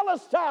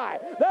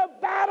 tetelestai, the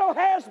battle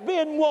has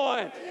been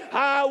won.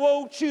 I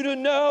want you to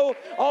know,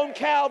 on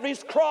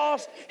Calvary's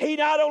cross, He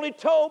not only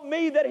told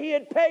me that He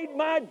had paid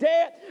my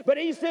debt, but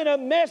He sent a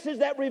message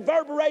that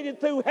reverberated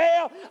through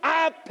hell.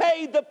 I've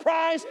paid the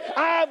price.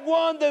 I've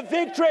won the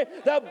victory.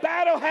 The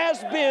battle has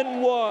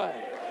been won.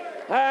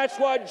 That's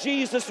what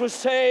Jesus was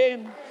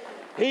saying.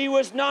 He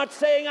was not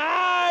saying,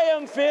 I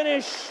am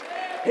finished.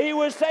 He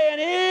was saying,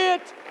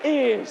 it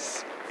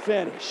is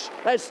finished.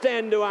 Let's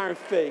stand to our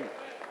feet.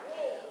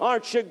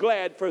 Aren't you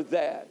glad for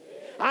that?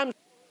 I'm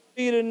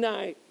here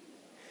tonight.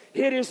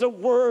 It is a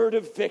word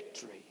of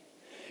victory.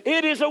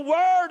 It is a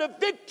word of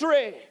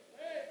victory.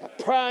 The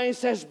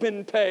price has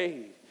been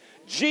paid.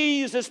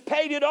 Jesus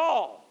paid it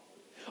all.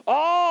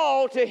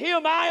 All to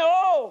Him I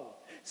owe.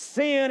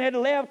 Sin had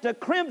left a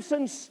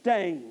crimson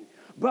stain,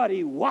 but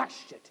He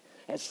washed it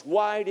as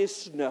white as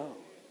snow.